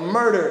morality, the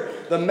murder,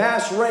 the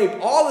mass rape,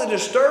 all the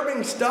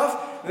disturbing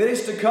stuff that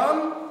is to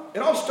come, it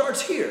all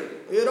starts here.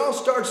 It all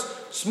starts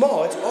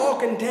small. It's all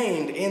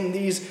contained in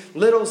these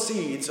little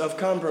seeds of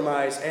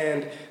compromise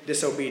and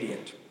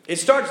disobedience. It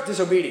starts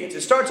disobedience.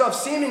 It starts off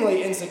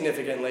seemingly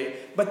insignificantly,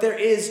 but there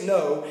is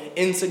no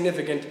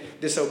insignificant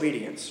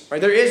disobedience. Right?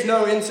 There is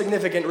no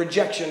insignificant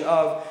rejection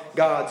of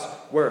God's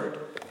word.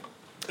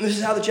 And this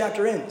is how the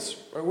chapter ends,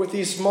 or with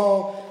these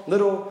small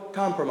little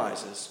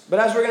compromises. But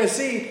as we're going to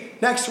see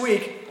next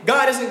week,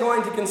 God isn't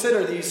going to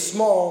consider these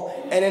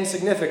small and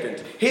insignificant.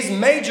 His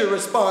major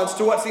response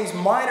to what seems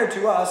minor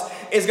to us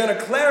is going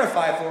to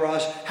clarify for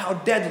us how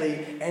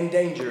deadly and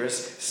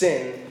dangerous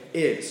sin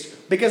is.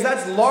 because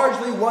that's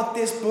largely what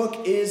this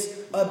book is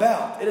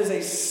about. It is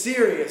a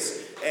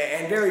serious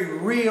and very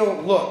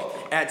real look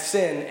at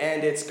sin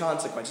and its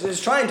consequences.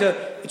 It's trying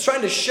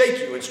to shake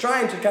you. It's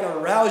trying to kind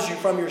of rouse you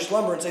from your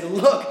slumber and say,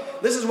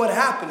 look, this is what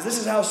happens. This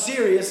is how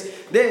serious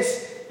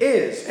this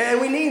is.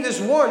 And we need this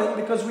warning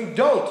because we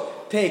don't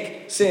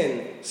take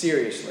sin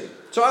seriously.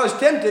 So I was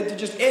tempted to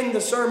just end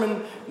the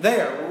sermon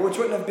there, which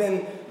wouldn't have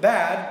been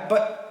bad,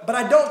 but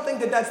I don't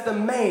think that that's the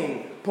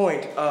main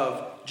point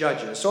of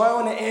Judges. So I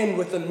want to end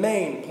with the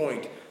main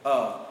point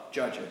of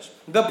Judges.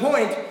 The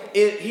point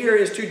here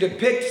is to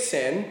depict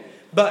sin,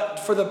 but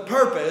for the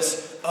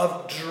purpose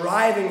of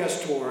driving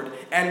us toward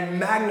and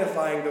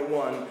magnifying the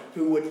one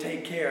who would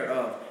take care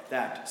of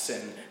that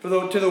sin.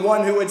 To the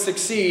one who would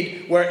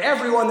succeed where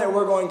everyone that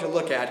we're going to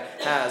look at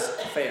has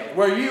failed.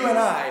 Where you and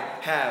I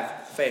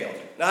have failed.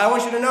 Now I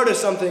want you to notice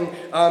something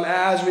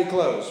as we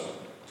close.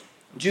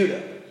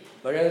 Judah.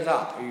 Look at the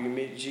top.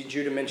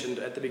 Judah mentioned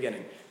at the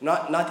beginning.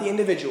 Not the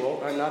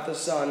individual, not the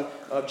son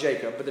of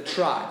Jacob, but the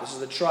tribe. This is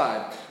the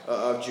tribe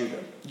of Judah.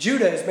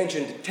 Judah is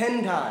mentioned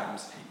 10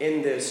 times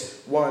in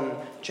this one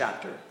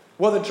chapter.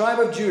 Well, the tribe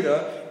of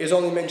Judah is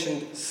only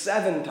mentioned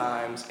 7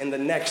 times in the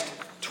next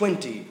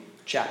 20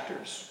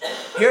 chapters.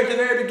 Here at the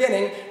very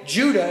beginning,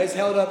 Judah is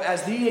held up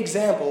as the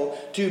example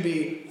to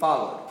be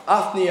followed.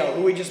 Othniel,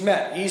 who we just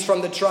met, he's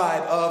from the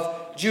tribe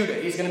of Judah.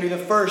 He's going to be the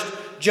first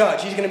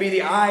judge. He's going to be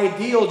the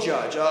ideal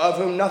judge of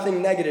whom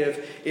nothing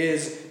negative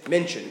is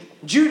mentioned.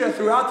 Judah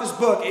throughout this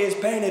book is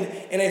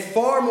painted in a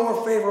far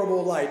more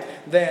favorable light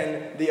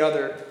than the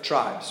other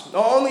tribes.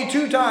 Only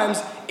 2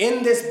 times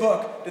in this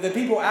book do the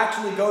people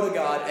actually go to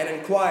God and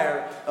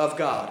inquire of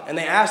God. And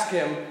they ask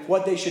him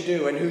what they should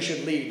do and who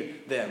should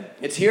lead them.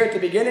 It's here at the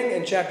beginning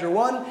in chapter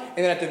 1 and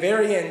then at the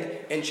very end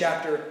in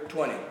chapter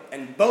 20.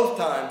 And both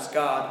times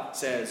God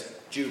says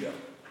Judah.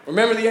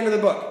 Remember the end of the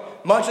book.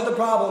 Much of the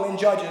problem in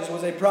Judges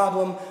was a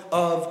problem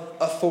of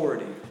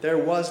authority. There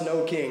was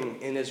no king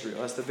in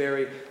Israel. That's the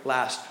very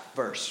last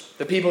verse.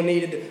 The people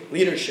needed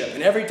leadership.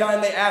 And every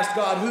time they asked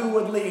God who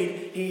would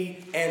lead,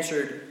 he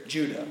answered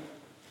Judah.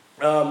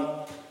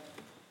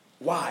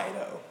 Why,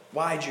 though?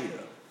 Why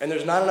Judah? And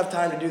there's not enough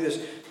time to do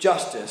this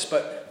justice.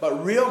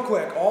 But real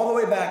quick, all the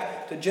way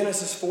back to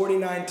Genesis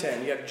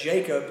 49:10, you have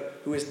Jacob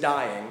who is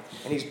dying,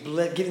 and he's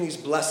giving these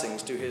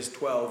blessings to his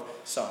 12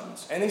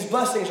 sons. And these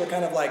blessings are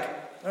kind of like,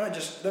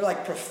 they're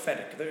like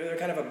prophetic. They're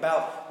kind of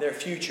about their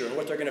future and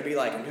what they're going to be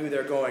like and who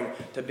they're going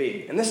to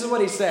be. And this is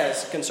what he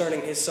says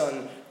concerning his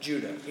son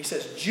Judah. He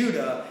says,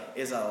 Judah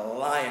is a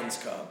lion's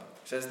cub.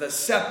 He says, the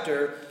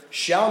scepter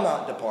shall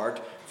not depart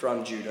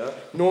from Judah,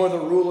 nor the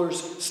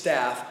ruler's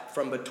staff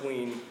from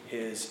between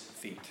his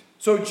feet.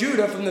 So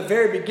Judah, from the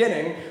very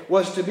beginning,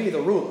 was to be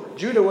the ruler.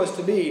 Judah was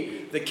to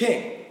be the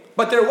king.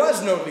 But there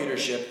was no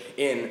leadership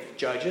in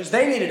Judges.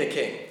 They needed a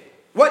king.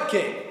 What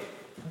king?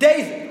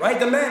 David, right?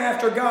 The man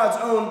after God's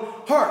own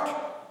heart.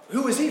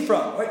 Who was he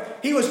from? Right?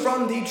 He was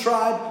from the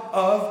tribe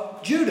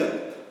of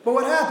Judah. But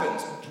what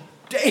happens?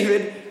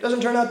 David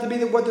doesn't turn out to be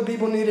what the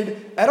people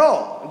needed at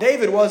all.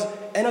 David was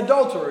an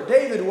adulterer.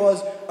 David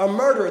was a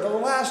murderer. The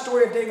last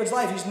story of David's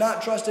life, he's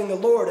not trusting the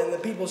Lord, and the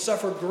people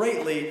suffer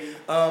greatly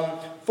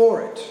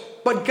for it.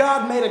 But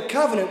God made a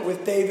covenant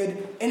with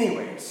David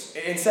anyways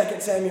in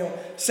 2 Samuel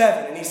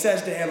 7. And he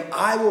says to him,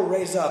 I will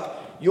raise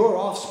up your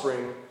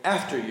offspring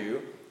after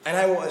you, and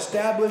I will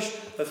establish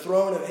the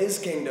throne of his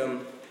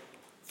kingdom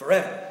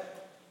forever.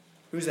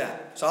 Who's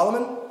that?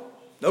 Solomon?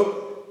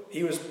 Nope.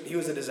 He was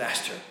a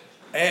disaster.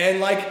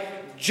 And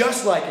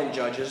just like in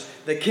Judges,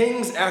 the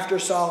kings after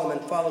Solomon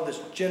followed this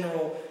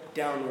general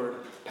downward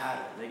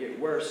pattern. They get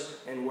worse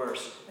and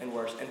worse and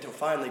worse until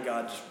finally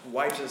God just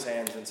wipes his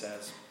hands and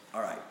says,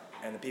 all right.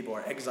 And the people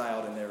are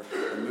exiled and they're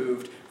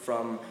removed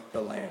from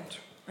the land.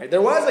 Right?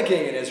 There was a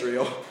king in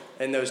Israel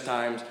in those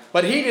times,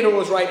 but he did what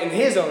was right in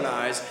his own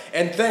eyes,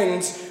 and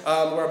things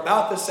were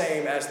about the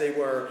same as they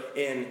were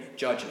in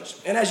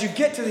Judges. And as you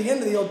get to the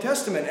end of the Old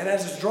Testament, and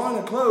as it's drawing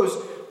a close,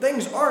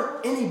 things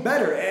aren't any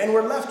better, and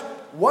we're left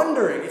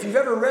wondering. If you've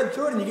ever read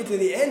through it and you get to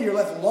the end, you're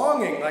left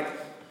longing,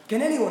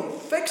 can anyone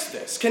fix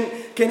this? Can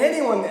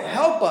anyone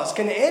help us?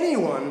 Can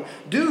anyone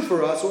do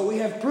for us what we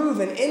have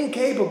proven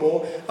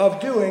incapable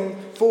of doing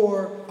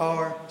for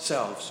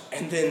ourselves?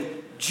 And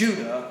then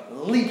Judah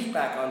leaps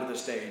back onto the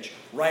stage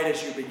right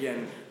as you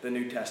begin the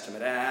New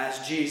Testament,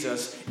 as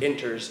Jesus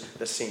enters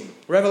the scene.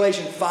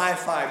 Revelation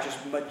 5:5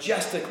 just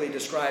majestically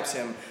describes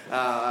him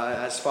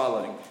as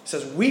following. It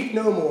says, weep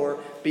no more,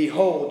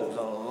 behold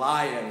the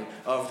Lion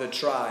of the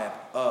tribe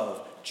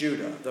of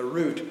Judah, the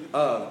root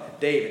of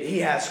David. He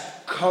has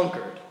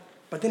conquered.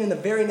 But then in the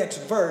very next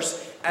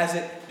verse, as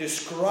it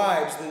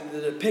describes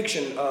the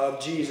depiction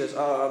of Jesus,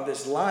 of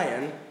this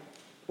lion,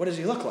 what does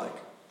he look like?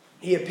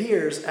 He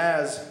appears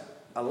as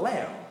a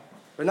lamb.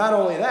 But not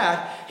only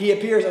that, he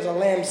appears as a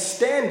lamb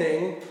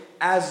standing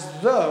as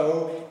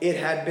though it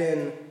had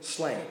been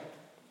slain.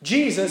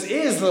 Jesus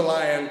is the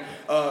Lion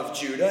of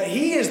Judah.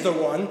 He is the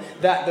one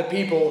that the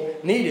people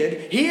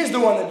needed. He is the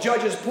one that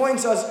Judges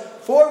points us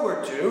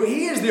forward to.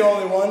 He is the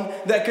only one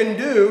that can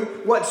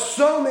do what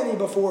so many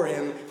before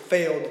him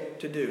failed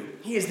to do.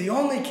 He is the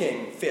only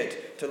king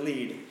fit to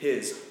lead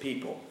his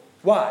people.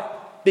 Why?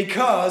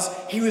 Because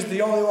he was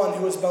the only one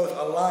who was both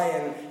a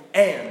lion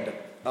and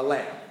a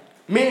lamb.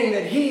 Meaning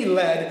that he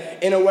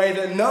led in a way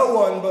that no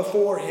one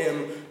before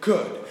him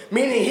could.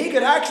 Meaning he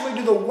could actually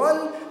do the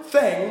one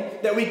thing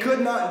that we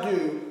could not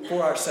do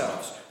for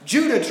ourselves.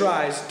 Judah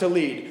tries to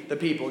lead the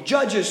people.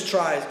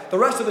 The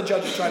rest of the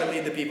judges try to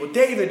lead the people.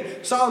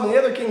 David, Solomon, the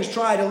other kings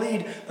try to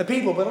lead the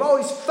people, but it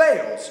always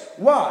fails.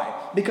 Why?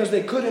 Because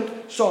they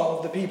couldn't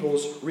solve the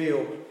people's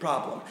real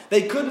problem.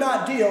 They could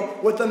not deal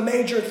with the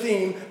major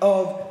theme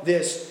of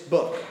this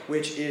book,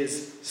 which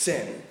is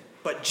sin.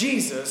 But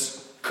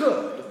Jesus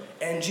could,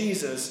 and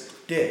Jesus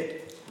did.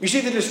 You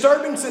see, the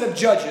disturbing sin of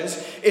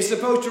Judges is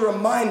supposed to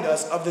remind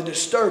us of the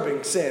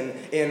disturbing sin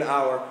in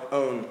our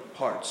own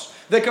hearts.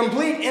 The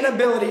complete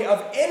inability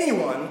of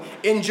anyone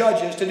in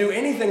Judges to do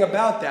anything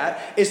about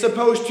that is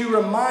supposed to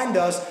remind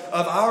us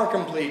of our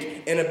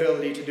complete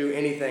inability to do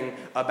anything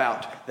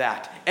about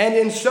that. And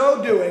in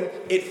so doing,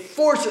 it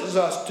forces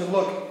us to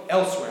look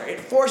elsewhere.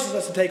 It forces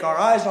us to take our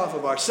eyes off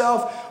of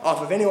ourselves,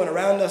 off of anyone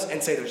around us,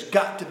 and say there's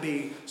got to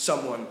be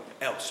someone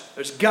else.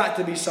 There's got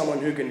to be someone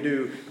who can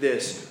do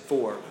this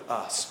for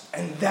us.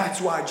 And that's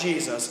why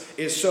Jesus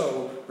is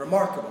so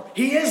remarkable.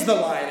 He is the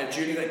Lion of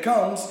Judah that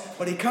comes,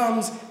 but he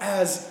comes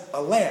as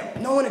a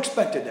lamb. No one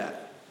expected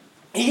that.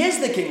 He is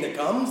the king that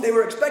comes. They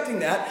were expecting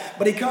that,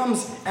 but he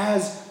comes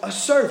as a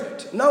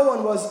servant. No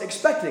one was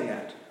expecting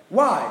that.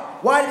 Why?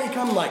 Why did he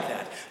come like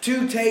that?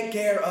 To take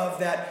care of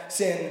that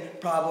sin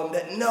problem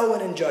that no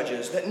one in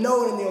Judges, that no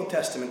one in the Old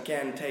Testament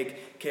can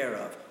take care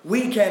of.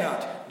 We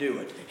cannot do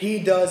it. He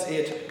does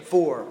it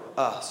for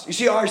us. You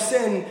see, our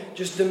sin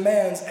just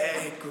demands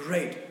a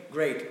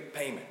great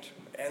payment.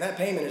 And that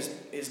payment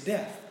is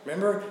death.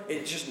 Remember,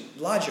 it's just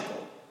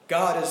logical.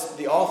 God is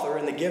the author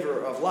and the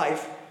giver of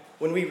life.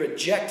 When we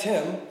reject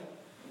him,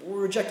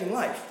 we're rejecting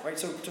life, right?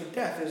 So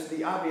death is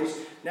the obvious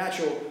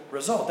natural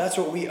result. That's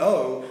what we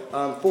owe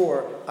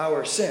for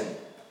our sin.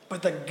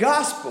 But the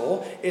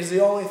gospel is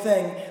the only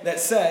thing that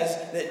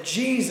says that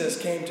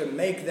Jesus came to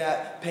make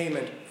that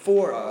payment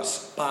for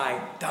us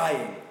by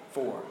dying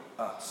for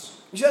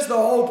us. That's the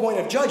whole point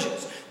of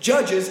Judges.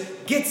 Judges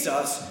gets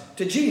us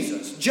to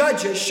Jesus.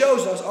 Judges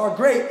shows us our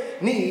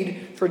great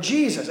need for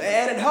Jesus.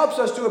 And it helps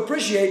us to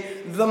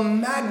appreciate the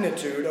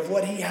magnitude of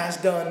what he has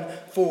done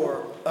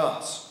for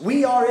us.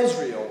 We are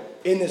Israel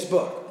in this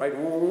book, right?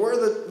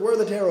 We're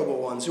the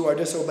terrible ones who are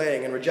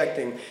disobeying and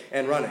rejecting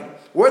and running.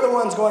 We're the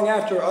ones going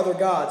after other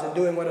gods and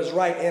doing what is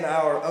right in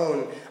our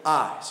own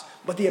eyes.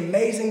 But the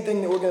amazing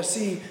thing that we're going to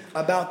see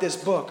about this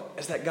book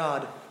is that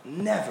God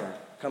never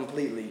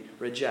completely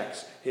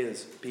rejects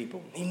his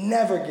people. He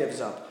never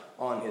gives up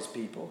on his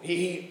people.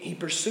 He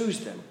pursues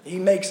them. He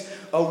makes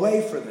a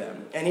way for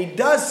them. And he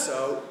does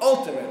so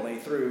ultimately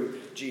through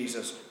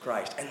Jesus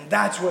Christ. And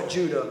that's what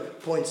Judah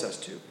points us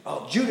to.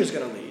 Oh, Judah's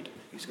going to lead.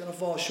 He's going to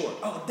fall short.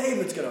 Oh,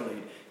 David's going to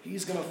lead.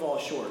 He's going to fall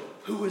short.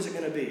 Who is it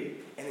going to be?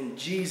 And then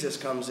Jesus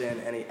comes in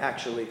and he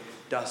actually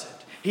does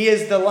it. He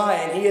is the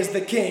Lion. He is the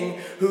King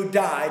who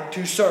died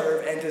to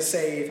serve and to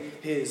save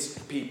his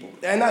people.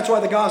 And that's why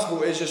the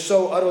gospel is just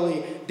so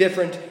utterly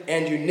different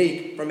and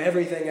unique from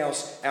everything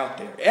else out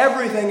there.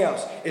 Everything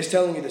else is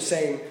telling you the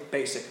same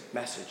basic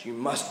message. You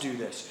must do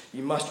this.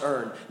 You must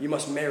earn. You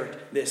must merit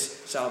this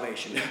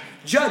salvation.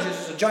 Judges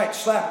is a giant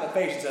slap in the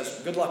face and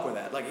says, good luck with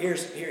that. Like,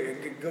 here,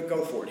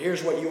 go for it.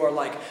 Here's what you are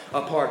like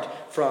apart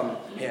from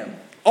him.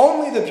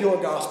 Only the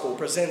pure gospel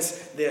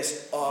presents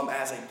this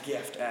as a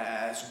gift,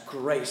 as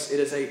grace. It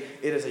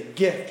is a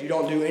gift. You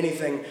don't do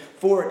anything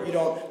for it. You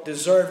don't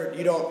deserve it.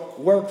 You don't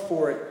work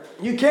for it.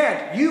 You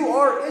can't. You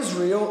are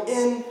Israel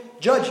in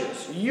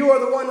Judges. You are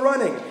the one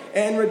running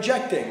and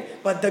rejecting.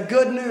 But the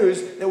good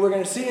news that we're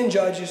going to see in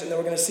Judges and that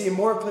we're going to see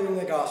more clearly in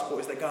the gospel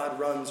is that God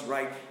runs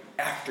right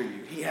after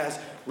you. He has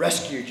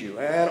rescued you.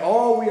 And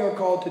all we are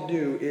called to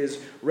do is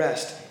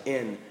rest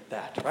in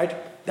that, right?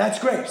 That's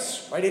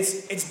grace, right?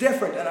 It's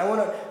different, and I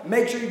want to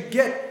make sure you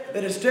get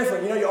that it's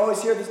different. You know, you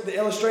always hear the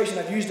illustration,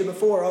 I've used it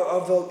before,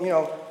 of the,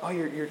 oh,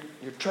 you're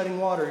treading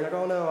water. You're like,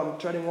 oh no, I'm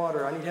treading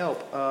water, I need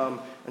help.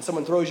 And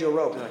someone throws you a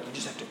rope, and like, you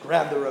just have to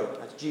grab the rope.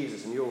 That's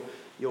Jesus, and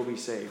you'll be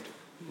saved.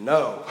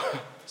 No,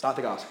 it's not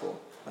the gospel.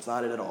 That's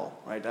not it at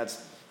all, right?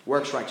 That's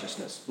works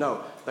righteousness.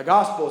 No, the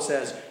gospel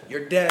says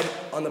you're dead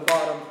on the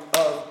bottom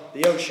of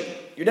the ocean.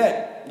 You're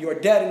dead. You are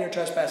dead in your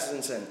trespasses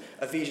and sin.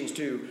 Ephesians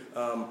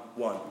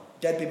 2:1.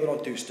 Dead people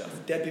don't do stuff.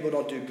 Dead people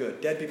don't do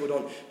good. Dead people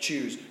don't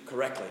choose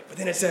correctly. But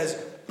then it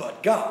says,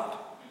 but God.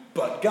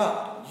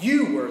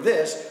 You were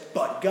this,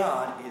 but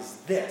God is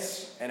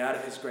this. And out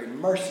of his great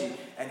mercy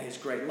and his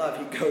great love,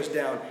 he goes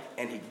down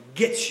and he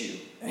gets you.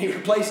 And he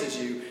replaces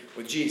you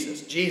with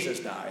Jesus. Jesus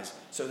dies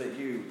so that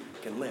you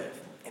can live.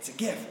 It's a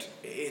gift.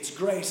 It's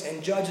grace.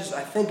 And Judges,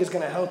 I think, is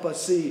going to help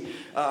us see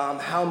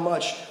how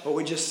much what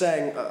we just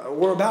sang,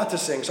 we're about to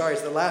sing,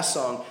 it's the last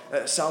song,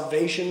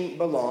 salvation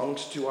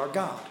belongs to our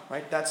God,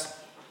 right? That's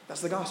That's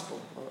the gospel.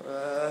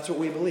 That's what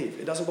we believe.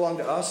 It doesn't belong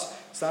to us.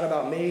 It's not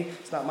about me.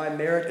 It's not my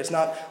merit. It's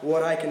not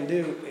what I can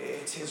do.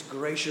 It's his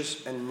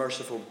gracious and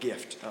merciful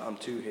gift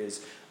to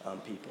his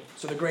people.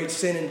 So the great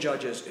sin in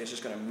Judges is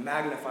just going to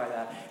magnify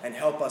that and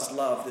help us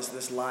love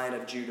this Lion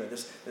of Judah,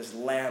 this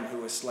Lamb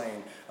who was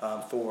slain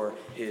for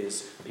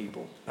his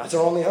people. That's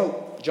our only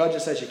hope.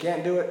 Judges says you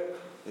can't do it.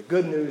 The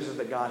good news is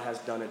that God has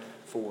done it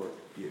for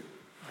you.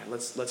 All right,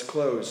 let's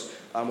close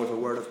with a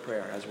word of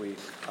prayer as we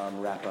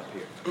wrap up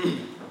here.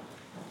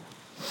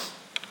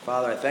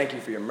 Father, I thank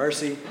you for your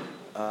mercy.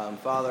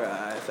 Father,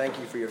 I thank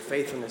you for your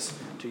faithfulness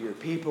to your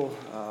people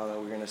that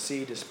we're going to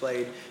see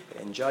displayed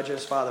in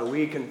Judges. Father,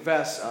 we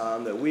confess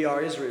that we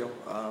are Israel.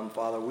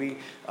 Father, we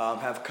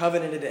have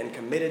covenanted and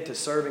committed to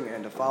serving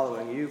and to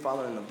following you.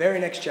 Father, in the very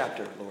next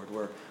chapter, Lord,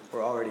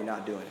 we're already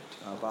not doing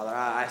it. Father,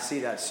 I see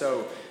that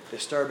so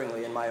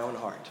disturbingly in my own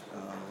heart,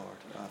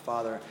 Lord.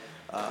 Father,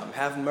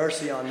 have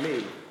mercy on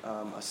me,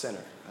 a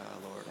sinner,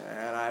 Lord.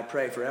 And I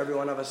pray for every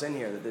one of us in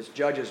here that this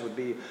Judges would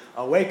be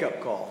a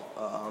wake-up call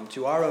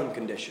to our own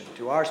condition,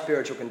 to our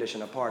spiritual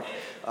condition apart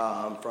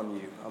from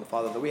you.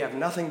 Father, that we have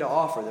nothing to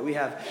offer, that we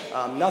have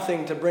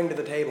nothing to bring to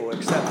the table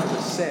except for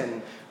the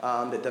sin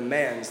that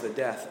demands the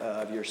death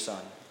of your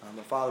Son.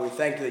 Father, we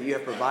thank you that you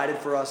have provided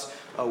for us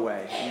a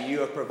way.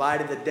 You have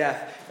provided the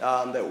death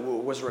that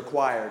was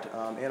required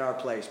in our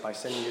place by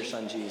sending your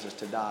Son Jesus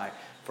to die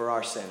for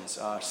our sins.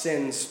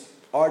 Sins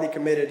already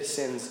committed,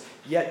 sins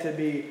yet to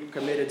be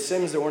committed,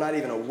 sins that we're not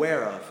even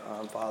aware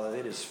of. Father,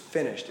 it is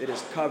finished. It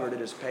is covered.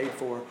 It is paid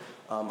for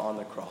on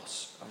the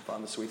cross.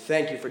 Father, so we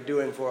thank you for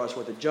doing for us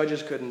what the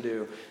Judges couldn't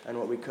do and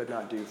what we could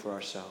not do for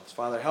ourselves.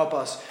 Father, help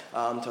us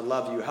to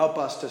love you. Help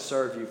us to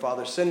serve you.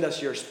 Father, send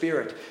us your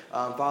Spirit,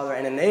 Father,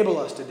 and enable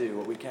us to do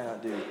what we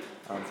cannot do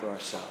for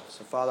ourselves.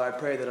 So, Father, I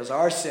pray that as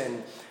our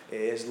sin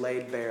is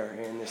laid bare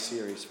in this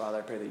series, Father,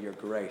 I pray that your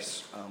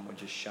grace would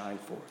just shine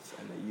forth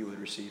and that you would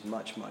receive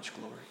much, much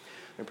glory.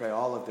 We pray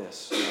all of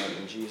this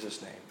in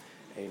Jesus' name.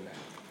 Amen.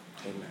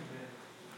 Amen.